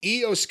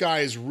 Io Sky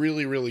is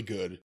really, really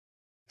good.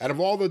 Out of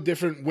all the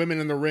different women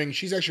in the ring,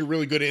 she's actually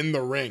really good in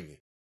the ring.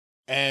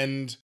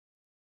 And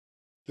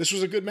this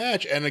was a good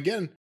match. And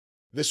again,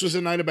 this was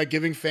a night about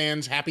giving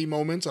fans happy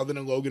moments other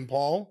than Logan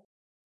Paul.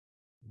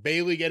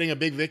 Bailey getting a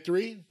big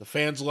victory. The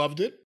fans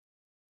loved it.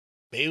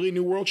 Bailey,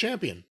 new world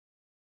champion.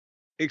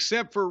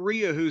 Except for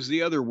Rhea, who's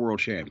the other world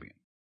champion.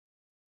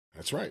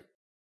 That's right.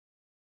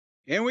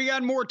 And we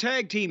got more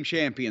tag team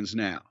champions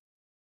now.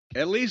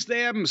 At least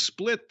they haven't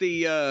split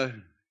the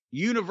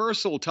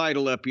Universal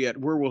title up yet,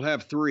 where we'll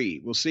have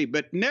 3. We'll see.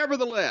 But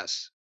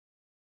nevertheless,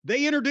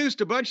 they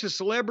introduced a bunch of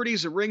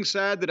celebrities at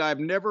ringside that I've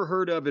never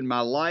heard of in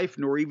my life,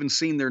 nor even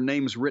seen their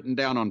names written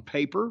down on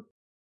paper.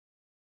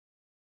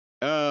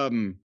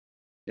 Am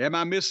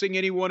I missing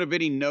anyone of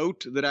any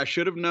note that I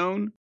should have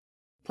known?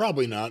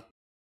 Probably not.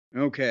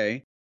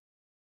 Okay.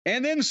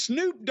 And then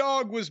Snoop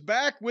Dogg was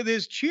back with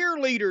his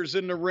cheerleaders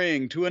in the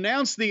ring to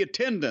announce the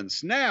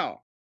attendance.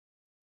 Now,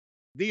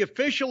 the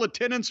official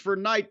attendance for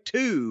night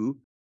 2,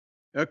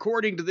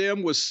 according to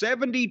them, was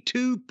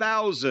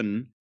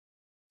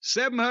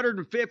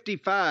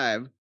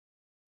 72,755.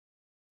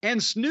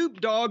 And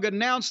Snoop Dogg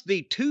announced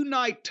the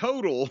 2-night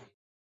total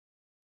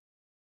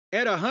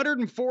at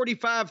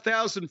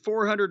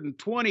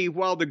 145,420,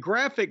 while the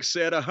graphic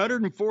said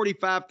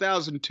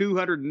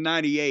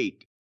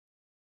 145,298.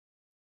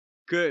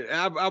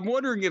 I'm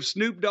wondering if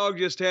Snoop Dogg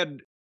just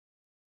had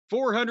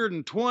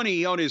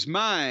 420 on his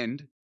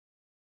mind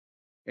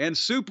and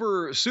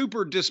super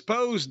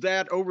disposed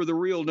that over the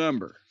real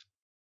number.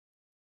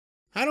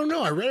 I don't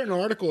know. I read an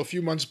article a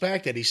few months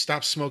back that he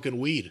stopped smoking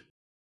weed.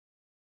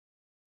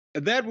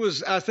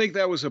 I think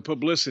that was a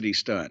publicity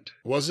stunt.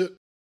 Was it?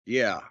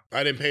 Yeah.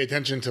 I didn't pay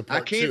attention to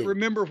part 2. I can't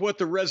remember what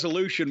the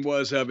resolution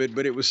was of it,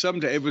 but it was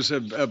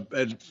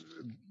a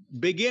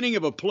beginning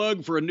of a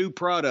plug for a new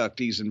product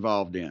he's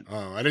involved in.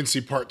 Oh, I didn't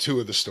see part 2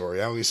 of the story.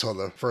 I only saw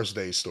the first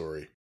day's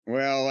story.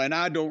 Well, and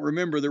I don't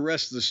remember the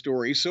rest of the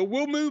story, so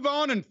we'll move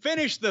on and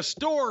finish the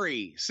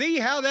story. See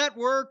how that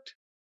worked?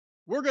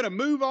 We're going to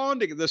move on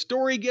to the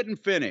story getting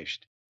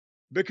finished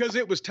because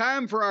it was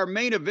time for our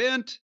main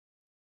event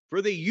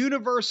for the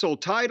Universal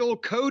title,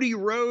 Cody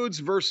Rhodes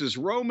versus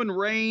Roman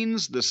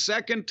Reigns, the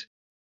second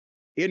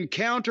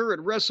encounter at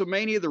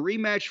WrestleMania, the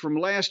rematch from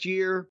last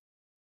year.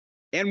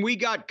 And we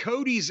got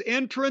Cody's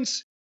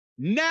entrance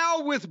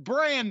now with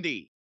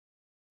Brandy.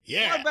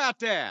 Yeah. How about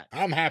that?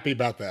 I'm happy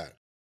about that.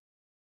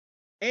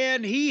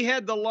 And he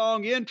had the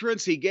long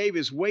entrance. He gave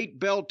his weight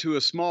belt to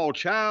a small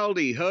child.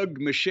 He hugged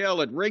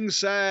Michelle at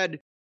ringside.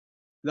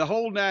 The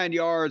whole 9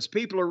 yards.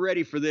 People are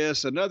ready for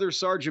this. Another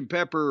Sgt.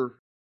 Pepper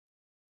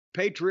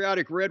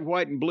patriotic red,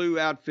 white, and blue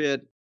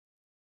outfit.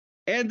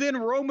 And then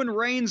Roman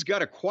Reigns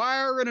got a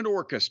choir and an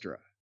orchestra.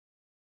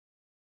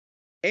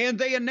 And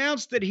they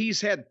announced that he's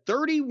had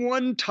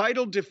 31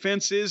 title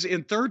defenses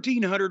in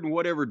 1,300 and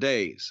whatever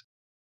days.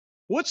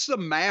 What's the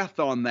math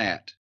on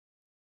that?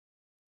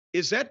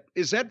 Is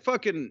that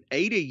fucking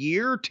 8 a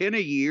year, 10 a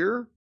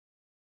year?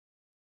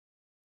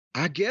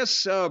 I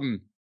guess. And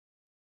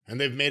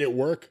they've made it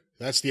work.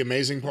 That's the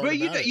amazing part But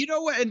about it. you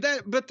know what?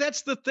 But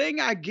that's the thing,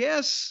 I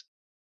guess,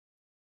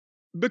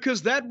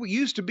 because that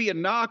used to be a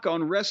knock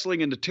on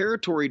wrestling in the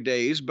territory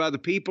days by the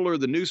people or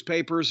the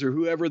newspapers or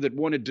whoever that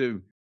wanted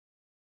to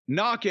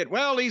knock it.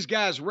 Well, these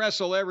guys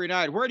wrestle every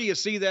night. Where do you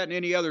see that in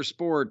any other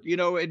sport? You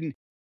know, and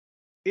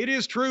it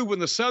is true when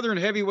the Southern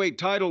heavyweight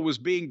title was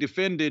being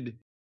defended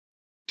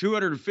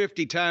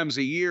 250 times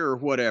a year or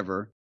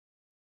whatever.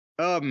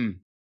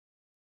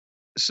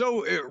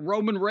 So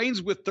Roman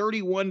Reigns with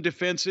 31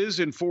 defenses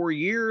in 4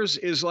 years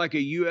is like a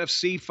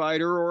UFC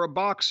fighter or a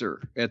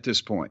boxer at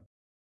this point.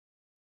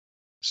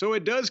 So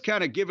it does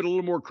kind of give it a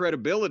little more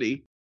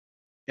credibility.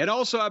 And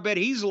also, I bet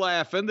he's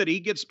laughing that he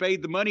gets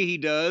paid the money he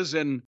does.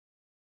 And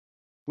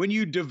when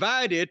you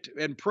divide it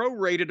and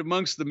prorate it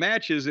amongst the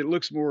matches, it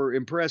looks more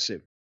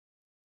impressive.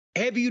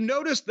 Have you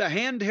noticed the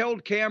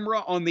handheld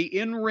camera on the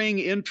in-ring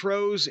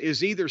intros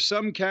is either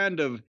some kind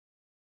of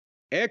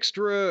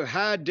extra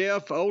high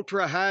def,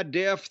 ultra high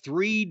def,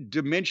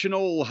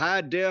 3-dimensional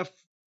high def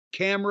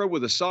camera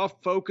with a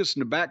soft focus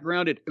in the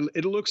background?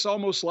 It looks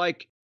almost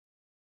like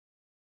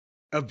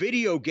a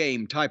video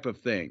game type of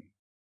thing.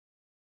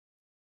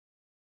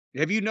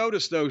 Have you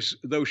noticed those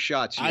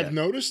shots yet? I've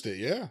noticed it,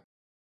 yeah.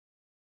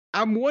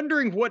 I'm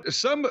wondering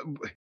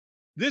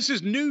this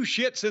is new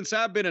shit since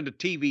I've been in a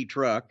TV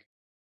truck,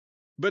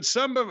 but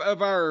some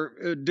of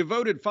our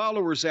devoted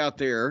followers out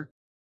there,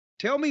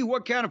 tell me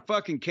what kind of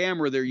fucking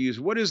camera they're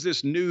using. What is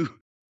this new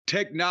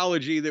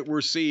technology that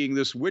we're seeing,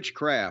 this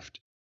witchcraft?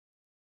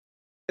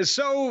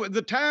 So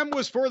the time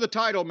was for the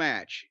title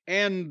match,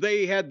 and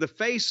they had the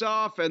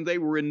face-off, and they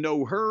were in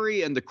no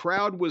hurry, and the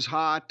crowd was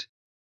hot.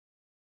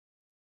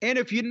 And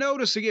if you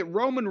notice again,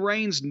 Roman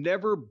Reigns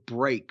never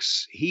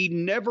breaks. He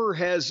never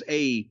has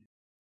a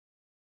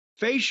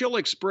facial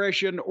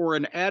expression or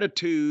an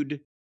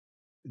attitude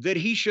that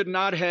he should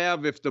not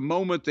have if the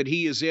moment that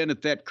he is in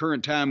at that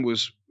current time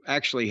was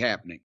actually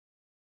happening.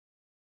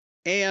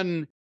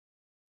 And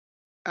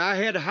I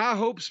had high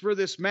hopes for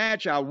this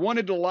match. I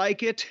wanted to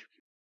like it.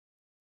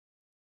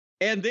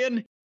 And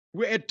then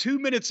at 2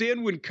 minutes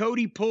in, when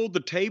Cody pulled the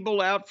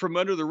table out from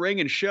under the ring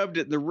and shoved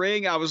it in the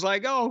ring, I was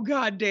like, oh,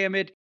 God damn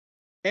it.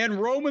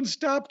 And Roman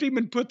stopped him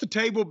and put the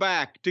table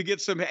back to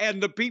get some,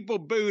 and the people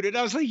booed. And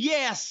I was like,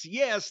 yes,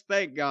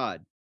 thank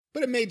God.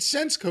 But it made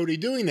sense, Cody,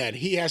 doing that.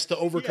 He has to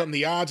overcome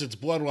the odds. It's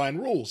bloodline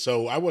rule.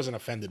 So I wasn't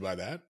offended by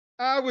that.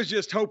 I was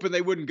just hoping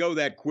they wouldn't go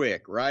that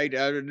quick, right?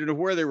 I didn't know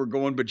where they were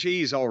going, but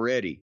geez,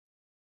 already.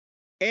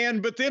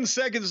 But then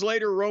seconds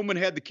later, Roman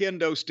had the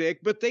kendo stick,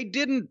 but they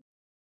didn't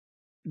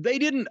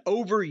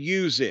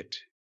overuse it.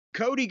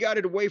 Cody got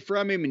it away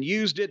from him and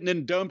used it and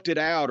then dumped it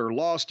out or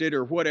lost it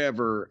or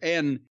whatever.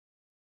 And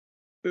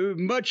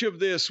much of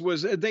this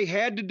was they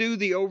had to do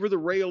the over the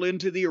rail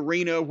into the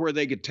arena where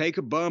they could take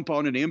a bump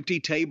on an empty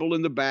table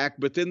in the back,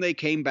 but then they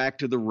came back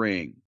to the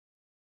ring.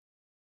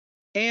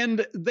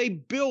 And they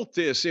built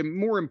this, and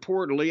more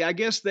importantly, I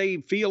guess they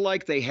feel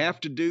like they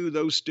have to do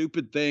those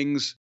stupid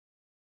things,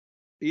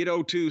 you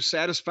know, to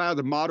satisfy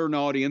the modern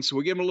audience.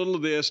 We'll give them a little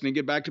of this and then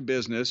get back to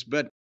business.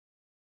 But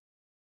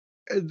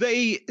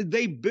they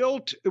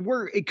built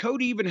where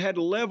Cody even had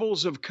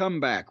levels of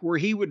comeback where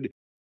he would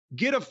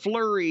get a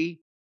flurry,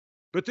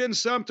 but then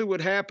something would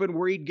happen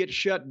where he'd get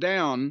shut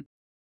down.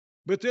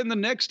 But then the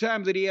next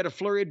time that he had a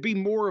flurry, it'd be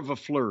more of a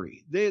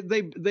flurry.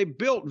 They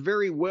built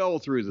very well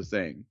through the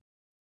thing.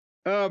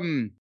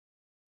 You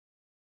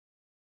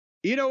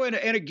know, and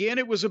again,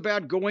 it was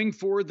about going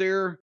for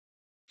their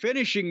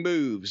finishing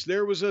moves.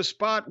 There was a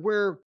spot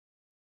where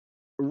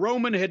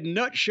Roman had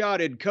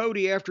nutshotted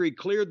Cody after he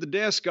cleared the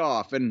desk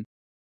off and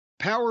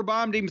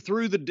powerbombed him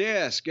through the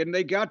desk. And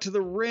they got to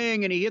the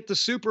ring and he hit the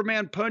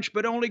Superman punch,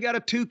 but only got a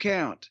 2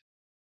 count.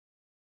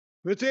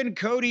 But then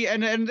Cody,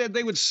 and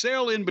they would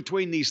sell in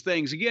between these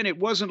things. Again, it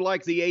wasn't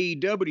like the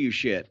AEW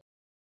shit.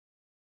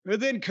 But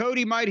then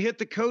Cody might hit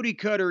the Cody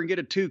cutter and get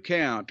a 2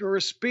 count, or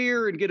a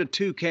spear and get a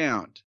 2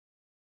 count.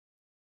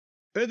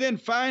 But then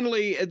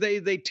finally,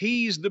 they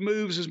teased the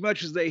moves as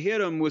much as they hit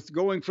them with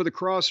going for the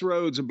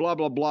crossroads and blah,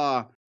 blah,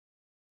 blah.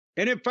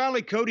 And then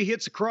finally, Cody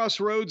hits the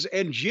crossroads,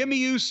 and Jimmy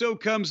Uso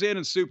comes in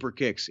and super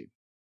kicks him.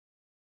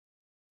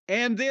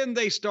 And then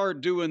they start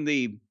doing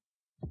the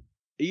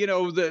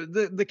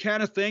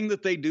kind of thing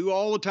that they do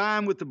all the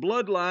time with the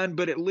bloodline,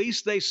 but at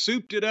least they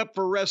souped it up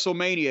for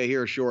WrestleMania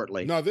here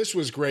shortly. No, this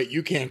was great.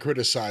 You can't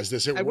criticize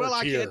this. It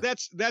worked here.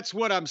 That's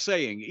what I'm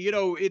saying. You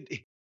know,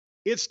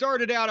 it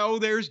started out, oh,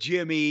 there's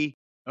Jimmy,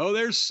 oh,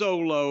 there's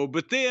Solo,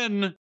 but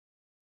then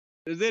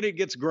it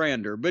gets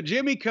grander. But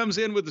Jimmy comes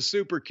in with the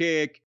super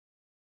kick,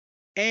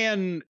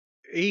 and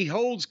he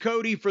holds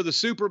Cody for the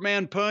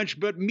Superman punch,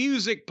 but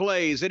music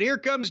plays, and here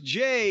comes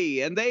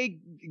Jay, and Jay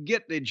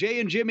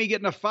and Jimmy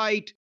get in a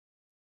fight,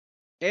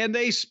 and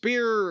Jay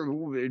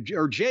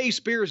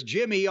spears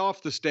Jimmy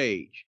off the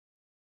stage.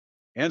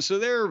 And so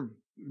they're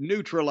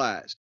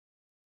neutralized.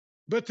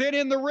 But then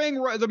in the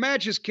ring, the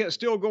match is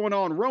still going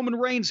on. Roman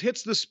Reigns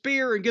hits the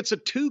spear and gets a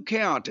 2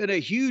 count and a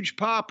huge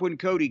pop when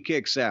Cody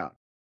kicks out.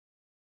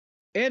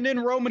 And then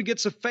Roman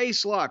gets a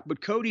face lock,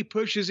 but Cody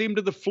pushes him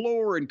to the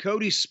floor, and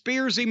Cody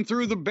spears him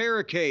through the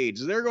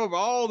barricades. There go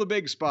all the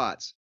big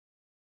spots.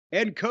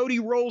 And Cody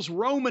rolls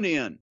Roman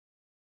in.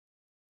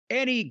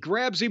 And he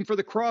grabs him for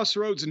the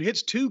crossroads and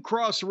hits 2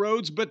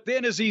 crossroads, but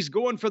then as he's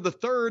going for the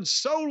third,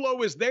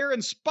 Solo is there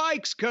and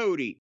spikes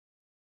Cody.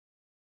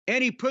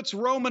 And he puts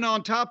Roman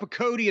on top of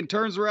Cody and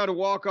turns around to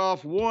walk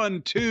off.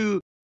 1,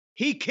 2.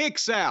 He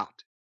kicks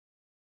out.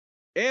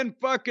 And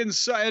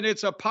and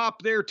it's a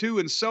pop there too.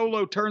 And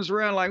Solo turns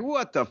around like,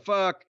 what the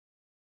fuck?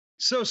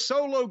 So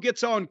Solo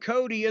gets on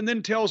Cody and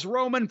then tells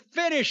Roman,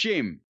 finish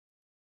him.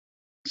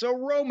 So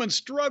Roman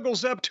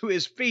struggles up to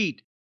his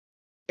feet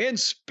and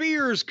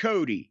spears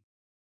Cody.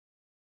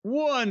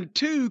 1,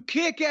 2,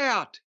 kick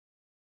out.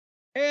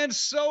 And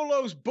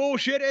Solo's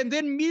bullshit. And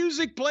then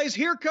music plays.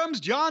 Here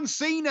comes John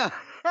Cena.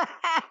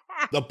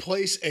 The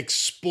place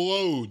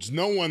explodes.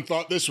 No one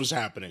thought this was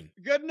happening.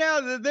 Good,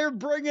 now they're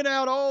bringing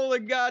out all the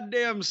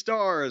goddamn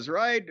stars,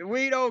 right?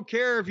 We don't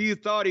care if you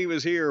thought he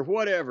was here,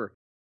 whatever.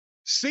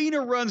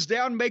 Cena runs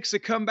down, makes a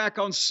comeback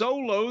on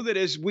Solo that,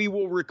 as we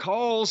will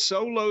recall,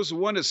 Solo's the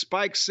one that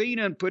spiked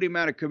Cena and put him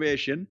out of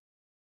commission.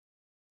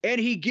 And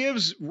he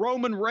gives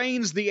Roman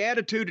Reigns the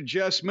attitude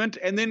adjustment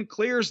and then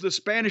clears the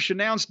Spanish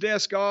announce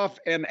desk off,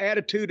 and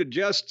attitude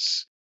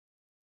adjusts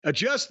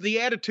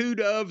the attitude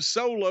of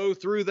Solo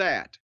through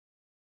that.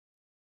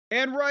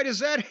 And right as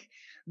that,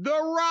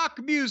 the Rock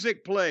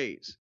music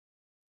plays.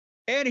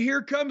 And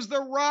here comes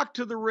the Rock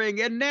to the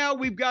ring. And now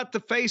we've got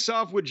the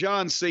face-off with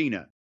John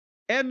Cena.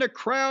 And the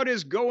crowd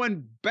is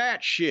going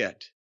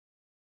batshit.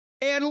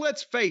 And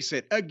let's face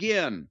it,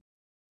 again,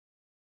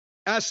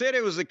 I said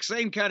it was the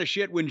same kind of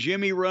shit when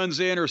Jimmy runs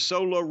in or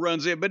Solo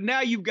runs in. But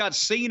now you've got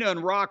Cena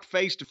and Rock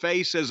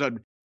face-to-face as an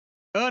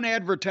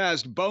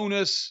unadvertised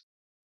bonus.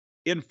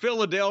 In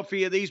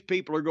Philadelphia, these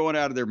people are going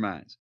out of their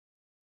minds.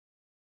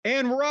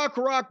 And Rock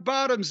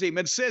bottoms him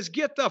and says,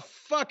 get the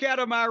fuck out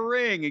of my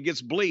ring. It gets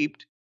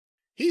bleeped.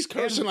 He's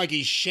cursing like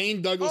he's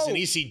Shane Douglas in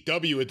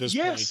ECW at this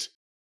point.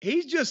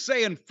 He's just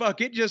saying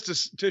fuck it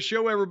just to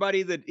show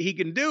everybody that he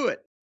can do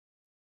it.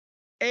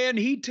 And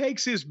he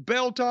takes his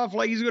belt off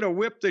like he's going to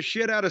whip the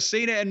shit out of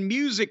Cena, and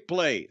music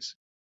plays.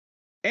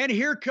 And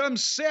here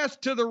comes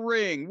Seth to the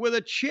ring with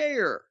a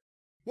chair.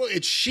 Well,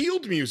 it's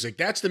Shield music.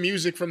 That's the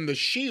music from the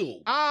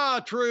Shield.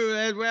 Ah,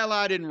 true. Well,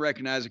 I didn't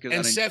recognize it.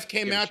 And Seth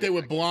came out there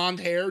with blonde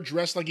hair,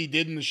 dressed like he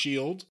did in the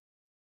Shield.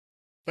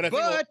 But I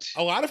think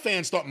a lot of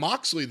fans thought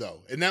Moxley,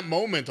 though. In that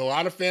moment, a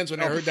lot of fans, when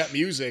they heard that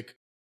music,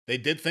 they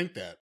did think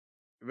that.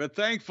 But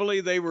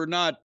thankfully, they were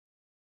not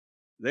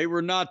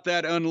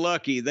that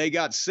unlucky. They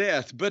got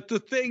Seth. But the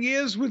thing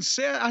is,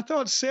 I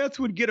thought Seth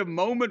would get a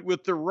moment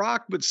with The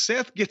Rock, but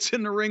Seth gets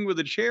in the ring with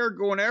a chair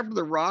going after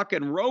The Rock,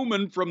 and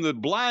Roman from the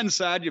blind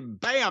side,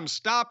 bam,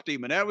 stopped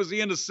him, and that was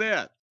the end of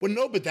Seth. Well,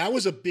 no, but that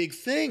was a big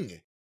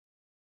thing.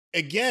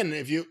 Again,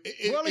 if you...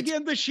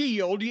 again, the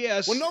Shield,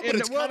 yes. Well, no, but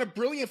it's kind of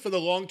brilliant for the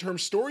long-term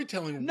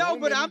storytelling. No,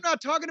 but I'm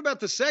not talking about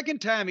the second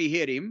time he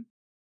hit him.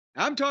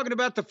 I'm talking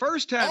about the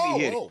first time he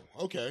hit him.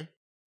 Oh, okay.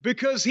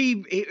 Because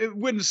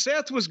when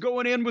Seth was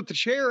going in with the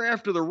chair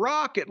after The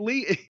Rock, at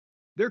least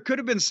there could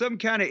have been some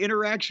kind of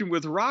interaction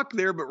with Rock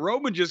there, but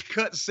Roman just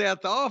cut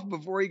Seth off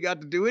before he got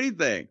to do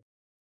anything.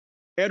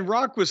 And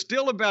Rock was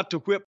still about to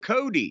whip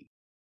Cody.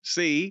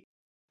 See?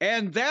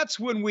 And that's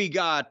when we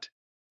got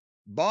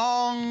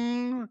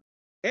bong.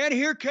 And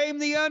here came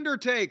The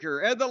Undertaker,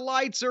 and the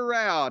lights are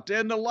out.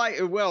 And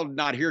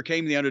not here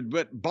came the Undertaker,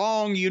 but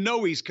bong, you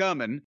know he's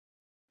coming.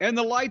 And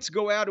the lights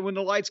go out, and when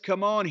the lights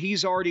come on,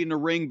 he's already in the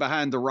ring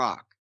behind The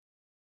Rock.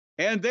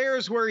 And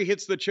there's where he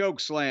hits the choke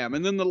slam.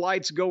 And then the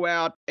lights go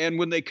out, and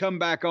when they come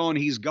back on,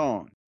 he's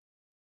gone.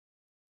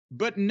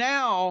 But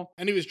now...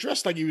 And he was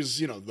dressed like he was,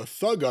 the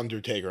thug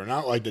Undertaker,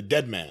 not like the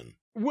dead man.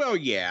 Well,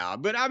 yeah,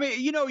 but I mean,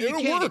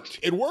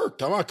 It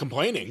worked. I'm not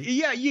complaining.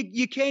 Yeah,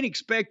 you can't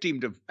expect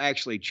him to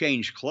actually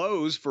change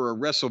clothes for a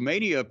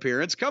WrestleMania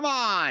appearance. Come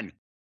on!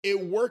 It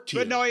worked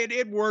here. But no,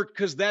 it worked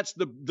because that's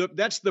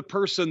the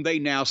person they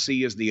now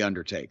see as The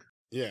Undertaker.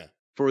 Yeah.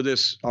 For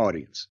this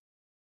audience.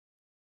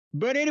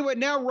 But anyway,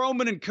 now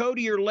Roman and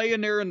Cody are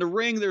laying there in the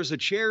ring. There's a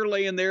chair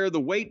laying there. The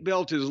weight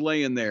belt is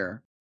laying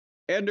there.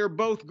 And they're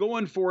both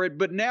going for it.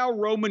 But now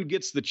Roman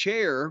gets the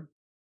chair.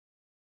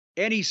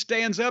 And he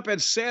stands up,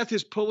 and Seth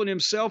is pulling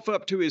himself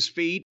up to his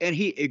feet. And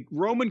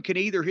Roman can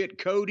either hit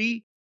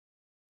Cody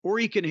or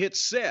he can hit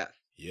Seth.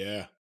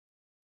 Yeah.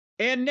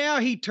 And now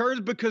he turns,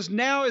 because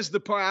now is the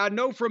part, I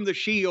know from the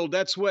Shield,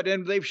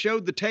 and they've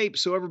showed the tape,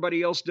 so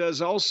everybody else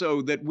does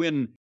also, that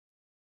when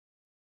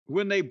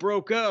they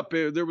broke up,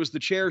 there was the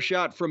chair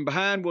shot from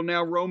behind. Well,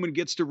 now Roman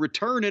gets to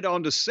return it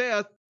onto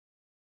Seth.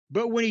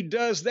 But when he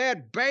does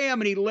that,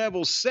 bam, and he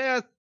levels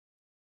Seth,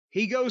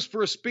 he goes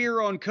for a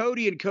spear on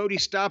Cody, and Cody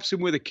stops him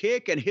with a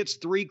kick and hits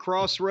 3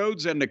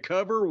 crossroads and the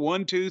cover,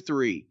 1, 2,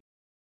 3,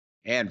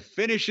 and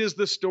finishes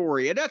the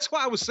story. And that's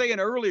why I was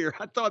saying earlier,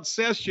 I thought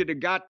Seth should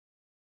have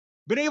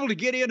been able to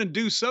get in and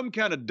do some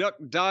kind of duck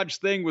dodge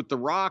thing with The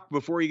Rock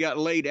before he got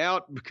laid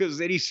out, because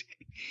then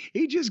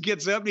he just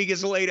gets up and he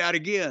gets laid out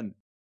again.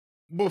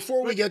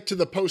 Before we get to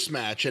the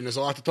post-match, and there's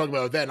a lot to talk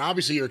about with that, and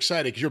obviously you're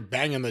excited because you're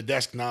banging the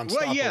desk nonstop.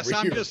 Well, yes,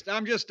 over here.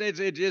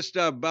 it's just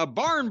a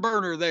barn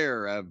burner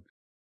there,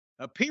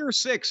 a Pier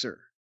Sixer.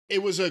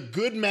 It was a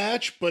good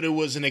match, but it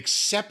was an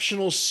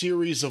exceptional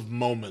series of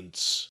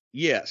moments.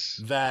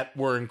 Yes. That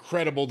were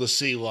incredible to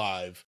see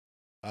live.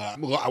 I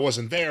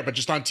wasn't there, but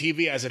just on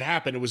TV as it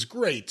happened, it was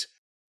great.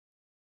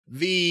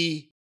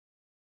 The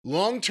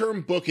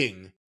long-term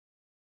booking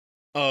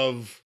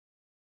of,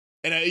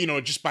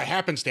 and just by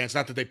happenstance,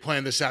 not that they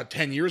planned this out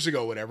 10 years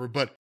ago or whatever,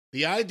 but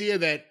the idea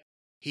that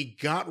he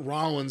got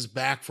Rollins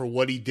back for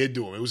what he did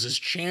to him. It was his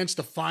chance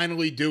to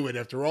finally do it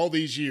after all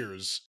these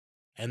years,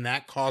 and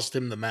that cost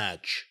him the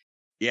match.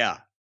 Yeah.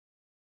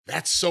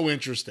 That's so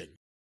interesting.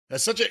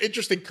 That's such an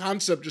interesting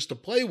concept just to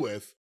play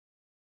with.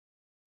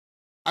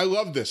 I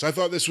love this. I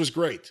thought this was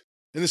great.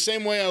 In the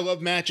same way I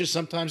love matches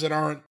sometimes that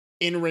aren't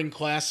in-ring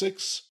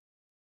classics,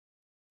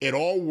 it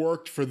all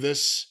worked for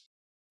this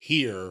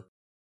here.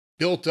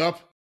 Built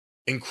up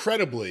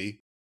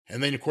incredibly,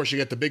 and then, of course, you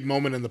get the big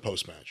moment in the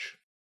post-match.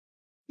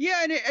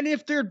 Yeah, and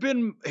if there'd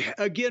been,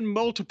 again,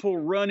 multiple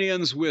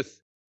run-ins with,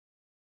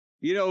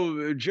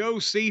 Joe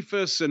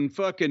Cephas and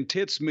fucking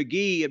Tits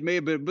McGee, it may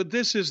have been, but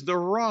this is The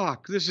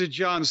Rock. This is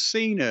John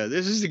Cena.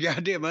 This is the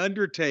goddamn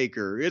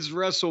Undertaker. It's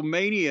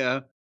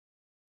WrestleMania.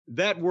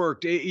 That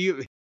worked.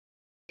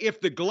 If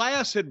the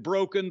glass had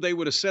broken, they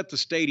would have set the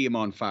stadium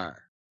on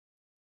fire.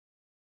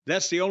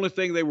 That's the only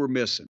thing they were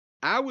missing.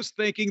 I was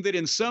thinking that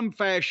in some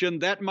fashion,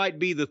 that might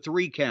be the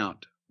 3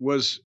 count,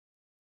 was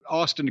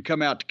Austin to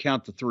come out to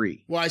count the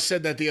 3. Well, I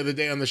said that the other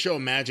day on the show.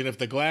 Imagine if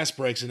the glass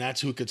breaks and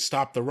that's who could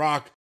stop The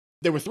Rock.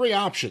 There were 3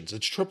 options.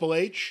 It's Triple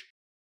H,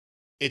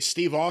 it's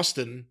Steve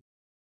Austin,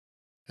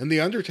 and The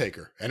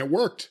Undertaker. And it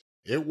worked.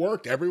 It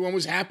worked. Everyone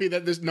was happy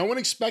that no one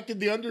expected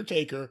The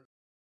Undertaker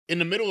in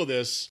the middle of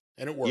this,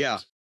 and it worked. Yeah.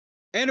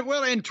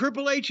 And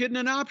Triple H isn't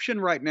an option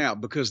right now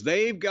because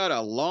they've got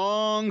a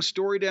long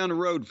story down the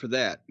road for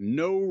that.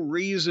 No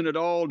reason at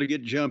all to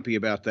get jumpy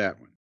about that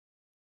one.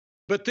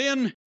 But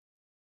then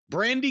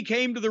Brandy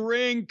came to the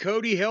ring.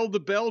 Cody held the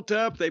belt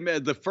up. They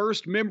made the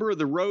first member of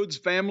the Rhodes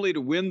family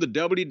to win the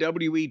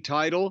WWE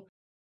title.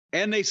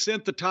 And they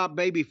sent the top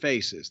baby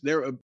faces.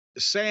 There,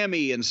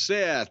 Sammy and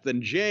Seth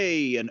and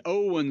Jay and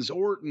Owens,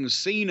 Orton,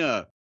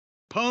 Cena.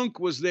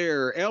 Punk was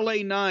there. LA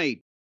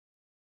Knight.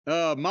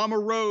 Mama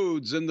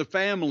Rhodes and the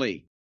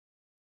family.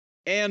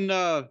 And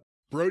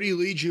Brody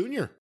Lee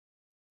Jr.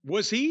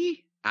 Was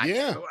he?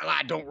 Yeah.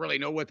 I don't really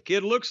know what the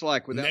kid looks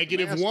like without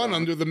 -1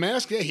 under the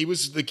mask. Yeah, he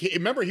was the kid.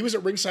 Remember, he was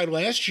at ringside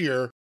last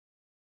year,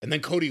 and then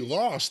Cody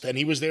lost, and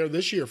he was there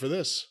this year for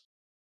this.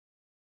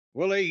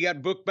 Well, he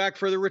got booked back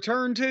for the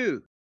return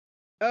too.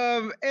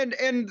 And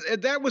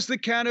that was the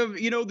kind of,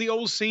 the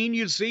old scene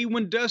you'd see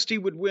when Dusty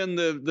would win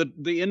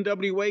the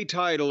NWA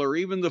title or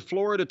even the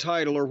Florida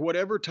title or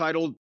whatever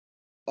title.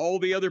 All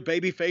the other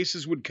baby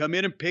faces would come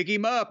in and pick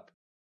him up.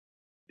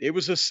 It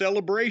was a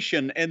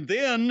celebration. And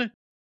then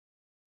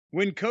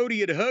when Cody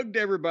had hugged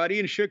everybody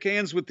and shook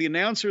hands with the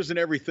announcers and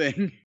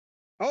everything.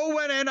 Oh,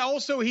 and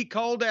also he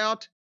called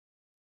out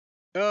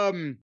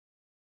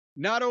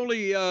not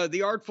only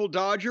the Artful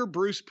Dodger,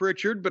 Bruce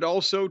Pritchard, but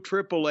also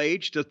Triple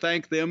H to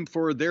thank them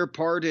for their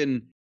part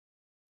in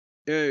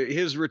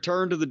his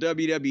return to the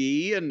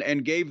WWE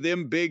and gave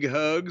them big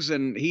hugs.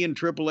 And he and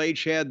Triple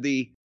H had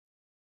the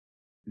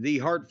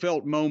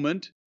heartfelt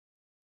moment.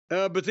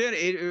 But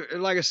then,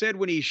 like I said,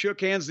 when he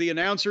shook hands, the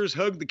announcers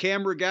hugged the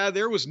camera guy.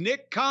 There was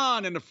Nick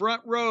Khan in the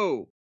front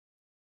row.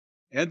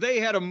 And they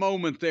had a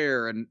moment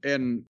there and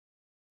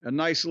a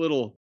nice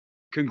little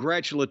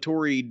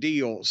congratulatory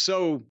deal.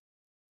 So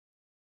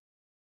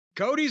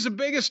Cody's the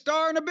biggest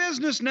star in the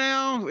business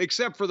now,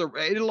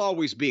 it'll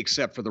always be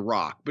except for The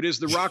Rock. But is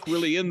The Rock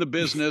really in the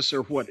business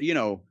or what,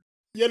 You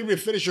had to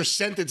finish your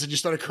sentence and you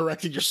started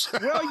correcting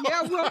yourself. Well,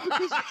 yeah,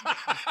 because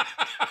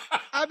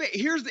I mean,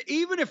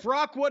 even if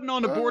Rock wasn't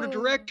on the board of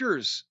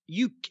directors,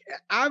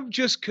 I'm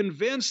just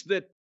convinced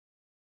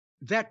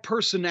that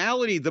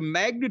personality, the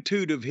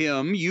magnitude of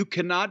him, you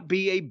cannot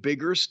be a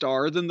bigger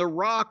star than The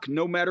Rock,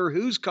 no matter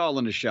who's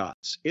calling the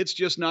shots. It's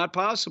just not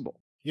possible.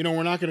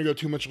 We're not going to go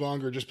too much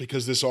longer just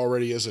because this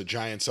already is a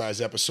giant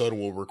size episode.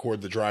 We'll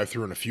record the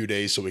drive-thru in a few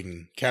days so we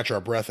can catch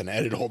our breath and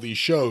edit all these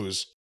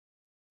shows.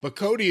 But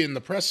Cody in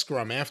the press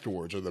scrum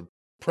afterwards, or the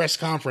press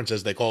conference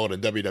as they call it in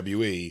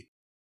WWE,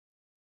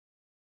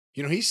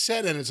 he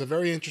said, and it's a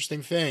very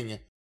interesting thing,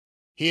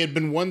 he had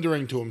been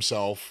wondering to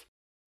himself,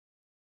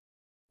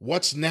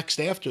 what's next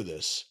after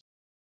this?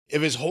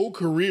 If the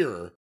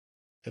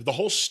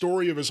whole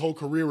story of his whole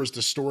career is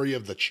the story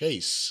of the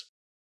chase,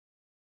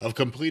 of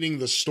completing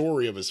the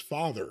story of his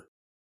father,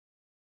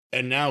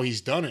 and now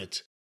he's done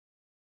it,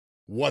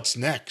 what's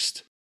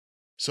next?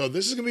 So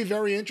this is going to be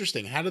very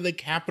interesting. How do they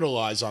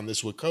capitalize on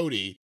this with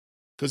Cody?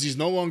 Because he's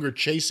no longer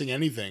chasing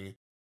anything.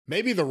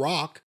 Maybe The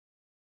Rock,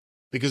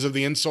 because of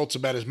the insults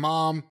about his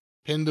mom,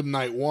 pinned him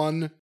night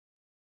 1.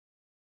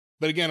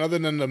 But again, other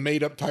than the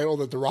made-up title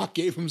that The Rock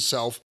gave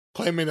himself,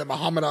 claiming that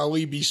Muhammad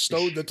Ali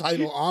bestowed the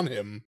title on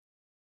him,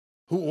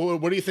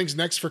 what do you think's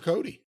next for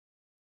Cody?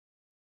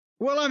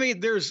 Well, I mean,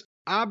 there's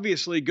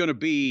obviously going to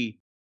be,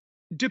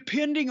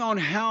 depending on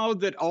how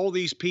that all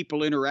these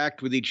people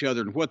interact with each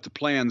other and what the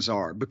plans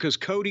are, because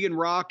Cody and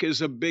Rock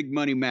is a big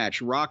money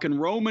match. Rock and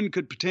Roman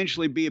could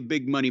potentially be a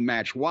big money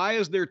match. Why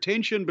is there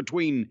tension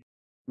between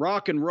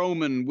Rock and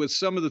Roman with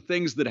some of the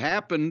things that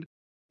happened,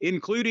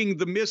 including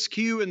the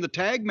miscue in the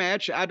tag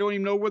match? I don't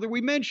even know whether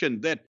we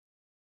mentioned that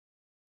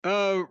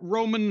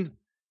Roman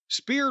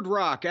speared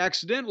Rock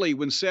accidentally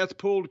when Seth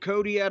pulled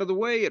Cody out of the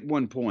way at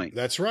one point.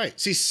 That's right.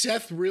 See,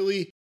 Seth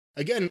really,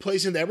 again,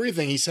 plays into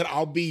everything. He said,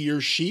 I'll be your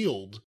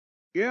shield.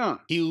 Yeah.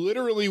 He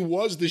literally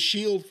was the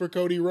shield for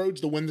Cody Rhodes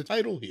to win the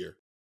title here.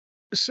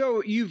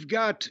 So you've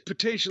got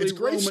potentially It's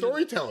great Roman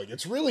storytelling.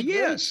 It's really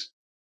yes.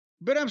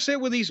 But I'm saying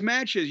with these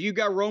matches, you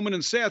got Roman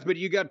and Seth, but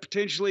you got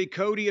potentially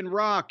Cody and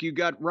Rock. You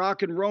got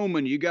Rock and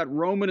Roman. You got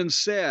Roman and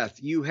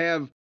Seth. You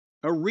have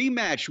a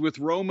rematch with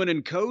Roman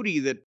and Cody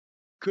that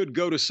could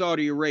go to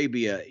Saudi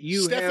Arabia.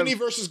 You Stephanie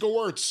versus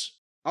Gewurz.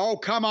 Oh,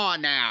 come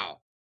on now.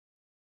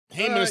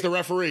 Heyman is the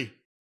referee.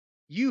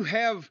 You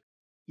have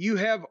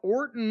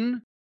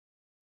Orton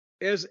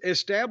as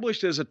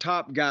established as a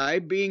top guy,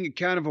 being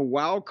kind of a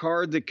wild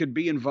card that could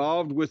be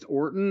involved with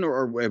Orton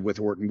or with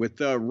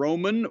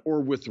Roman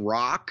or with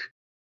Rock.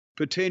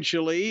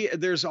 Potentially,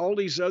 there's all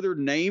these other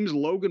names.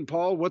 Logan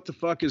Paul, what the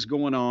fuck is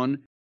going on?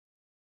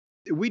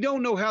 We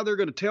don't know how they're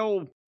going to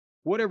tell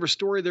whatever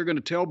story they're going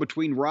to tell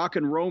between Rock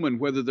and Roman,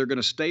 whether they're going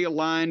to stay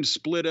aligned,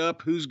 split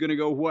up, who's going to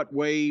go what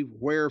way,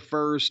 where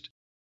first.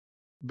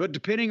 But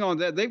depending on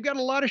that, they've got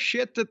a lot of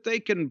shit that they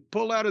can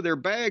pull out of their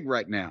bag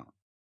right now.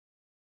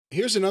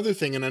 Here's another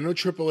thing, and I know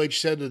Triple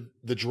H said that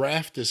the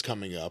draft is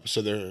coming up,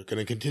 so they're going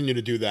to continue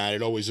to do that.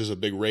 It always is a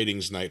big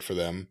ratings night for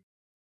them.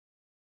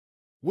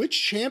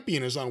 Which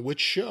champion is on which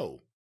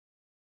show?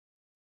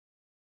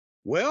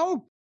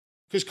 Well,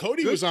 because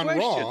Cody was on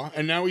Raw,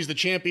 and now he's the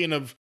champion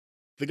of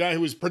the guy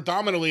who was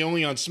predominantly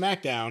only on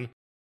SmackDown,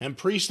 and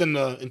Priest and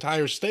the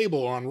entire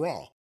stable are on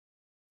Raw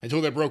until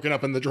they're broken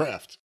up in the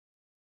draft.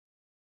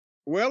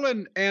 Well,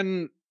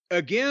 and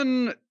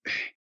again,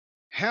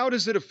 how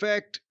does it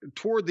affect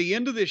toward the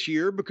end of this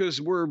year?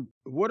 Because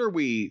what are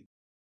we,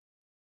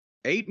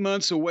 8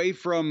 months away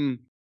from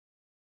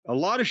a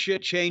lot of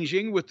shit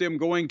changing with them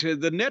going to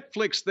the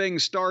Netflix thing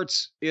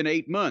starts in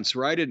 8 months,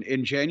 right?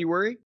 In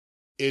January?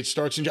 It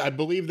starts in, I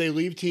believe they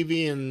leave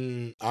TV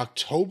in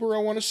October, I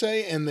want to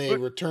say, and they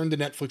return to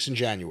Netflix in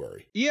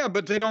January. Yeah,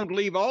 but they don't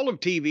leave all of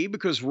TV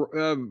because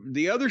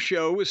the other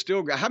show is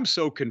still, I'm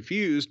so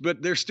confused,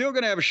 but they're still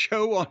going to have a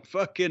show on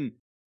fucking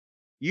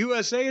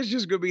USA. Is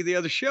just going to be the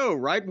other show,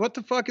 right? What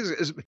the fuck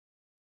is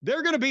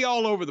they're going to be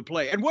all over the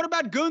place. And what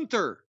about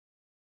Gunther?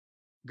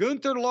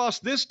 Gunther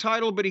lost this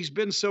title, but he's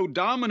been so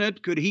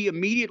dominant. Could he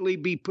immediately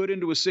be put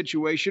into a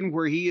situation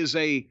where he is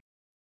a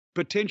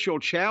potential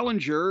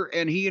challenger,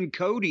 and he and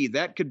Cody,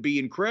 that could be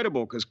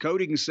incredible because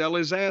Cody can sell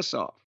his ass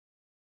off.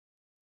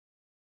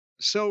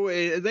 So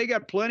they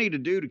got plenty to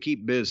do to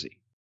keep busy.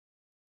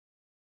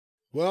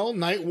 Well,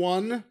 night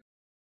one,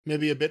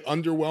 maybe a bit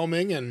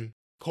underwhelming and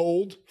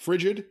cold,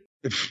 frigid.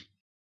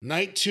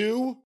 Night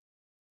two,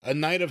 a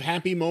night of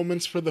happy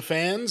moments for the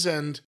fans,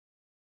 and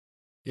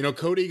you know,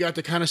 Cody got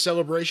the kind of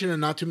celebration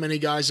and not too many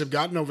guys have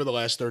gotten over the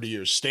last 30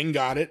 years. Sting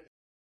got it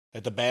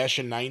at the Bash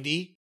in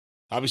 90.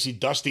 Obviously,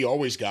 Dusty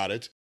always got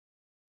it.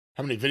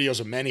 How many videos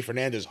of Manny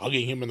Fernandez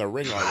hugging him in the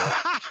ring are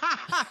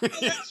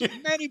there?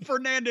 Manny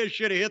Fernandez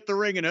should have hit the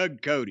ring and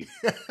hugged Cody.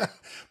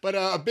 But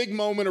a big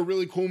moment, a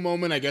really cool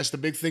moment. I guess the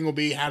big thing will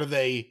be, how do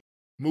they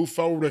move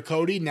forward with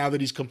Cody now that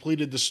he's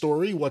completed the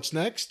story? What's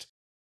next?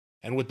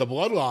 And with the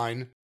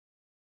bloodline,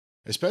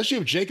 especially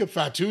if Jacob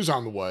Fatu's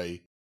on the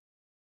way,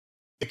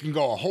 it can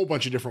go a whole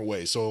bunch of different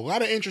ways. So a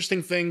lot of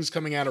interesting things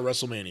coming out of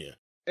WrestleMania.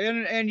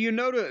 And you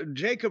know,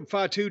 Jacob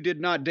Fatu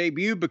did not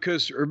debut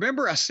because,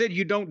 remember, I said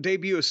you don't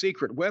debut a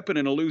secret weapon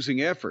in a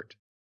losing effort.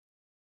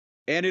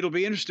 And it'll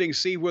be interesting to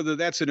see whether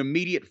that's an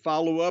immediate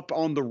follow-up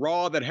on the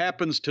Raw that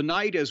happens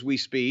tonight as we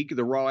speak,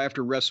 the Raw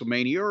after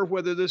WrestleMania, or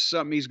whether this is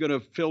something he's going to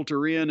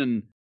filter in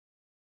and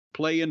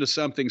play into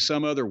something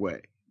some other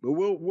way. But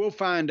we'll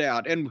find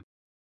out. And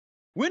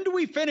when do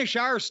we finish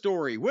our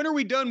story? When are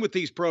we done with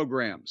these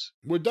programs?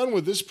 We're done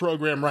with this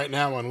program right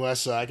now,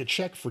 unless I could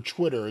check for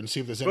Twitter and see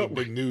if there's any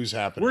big news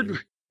happening.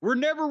 We're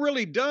never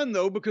really done,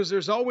 though, because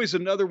there's always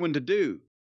another one to do.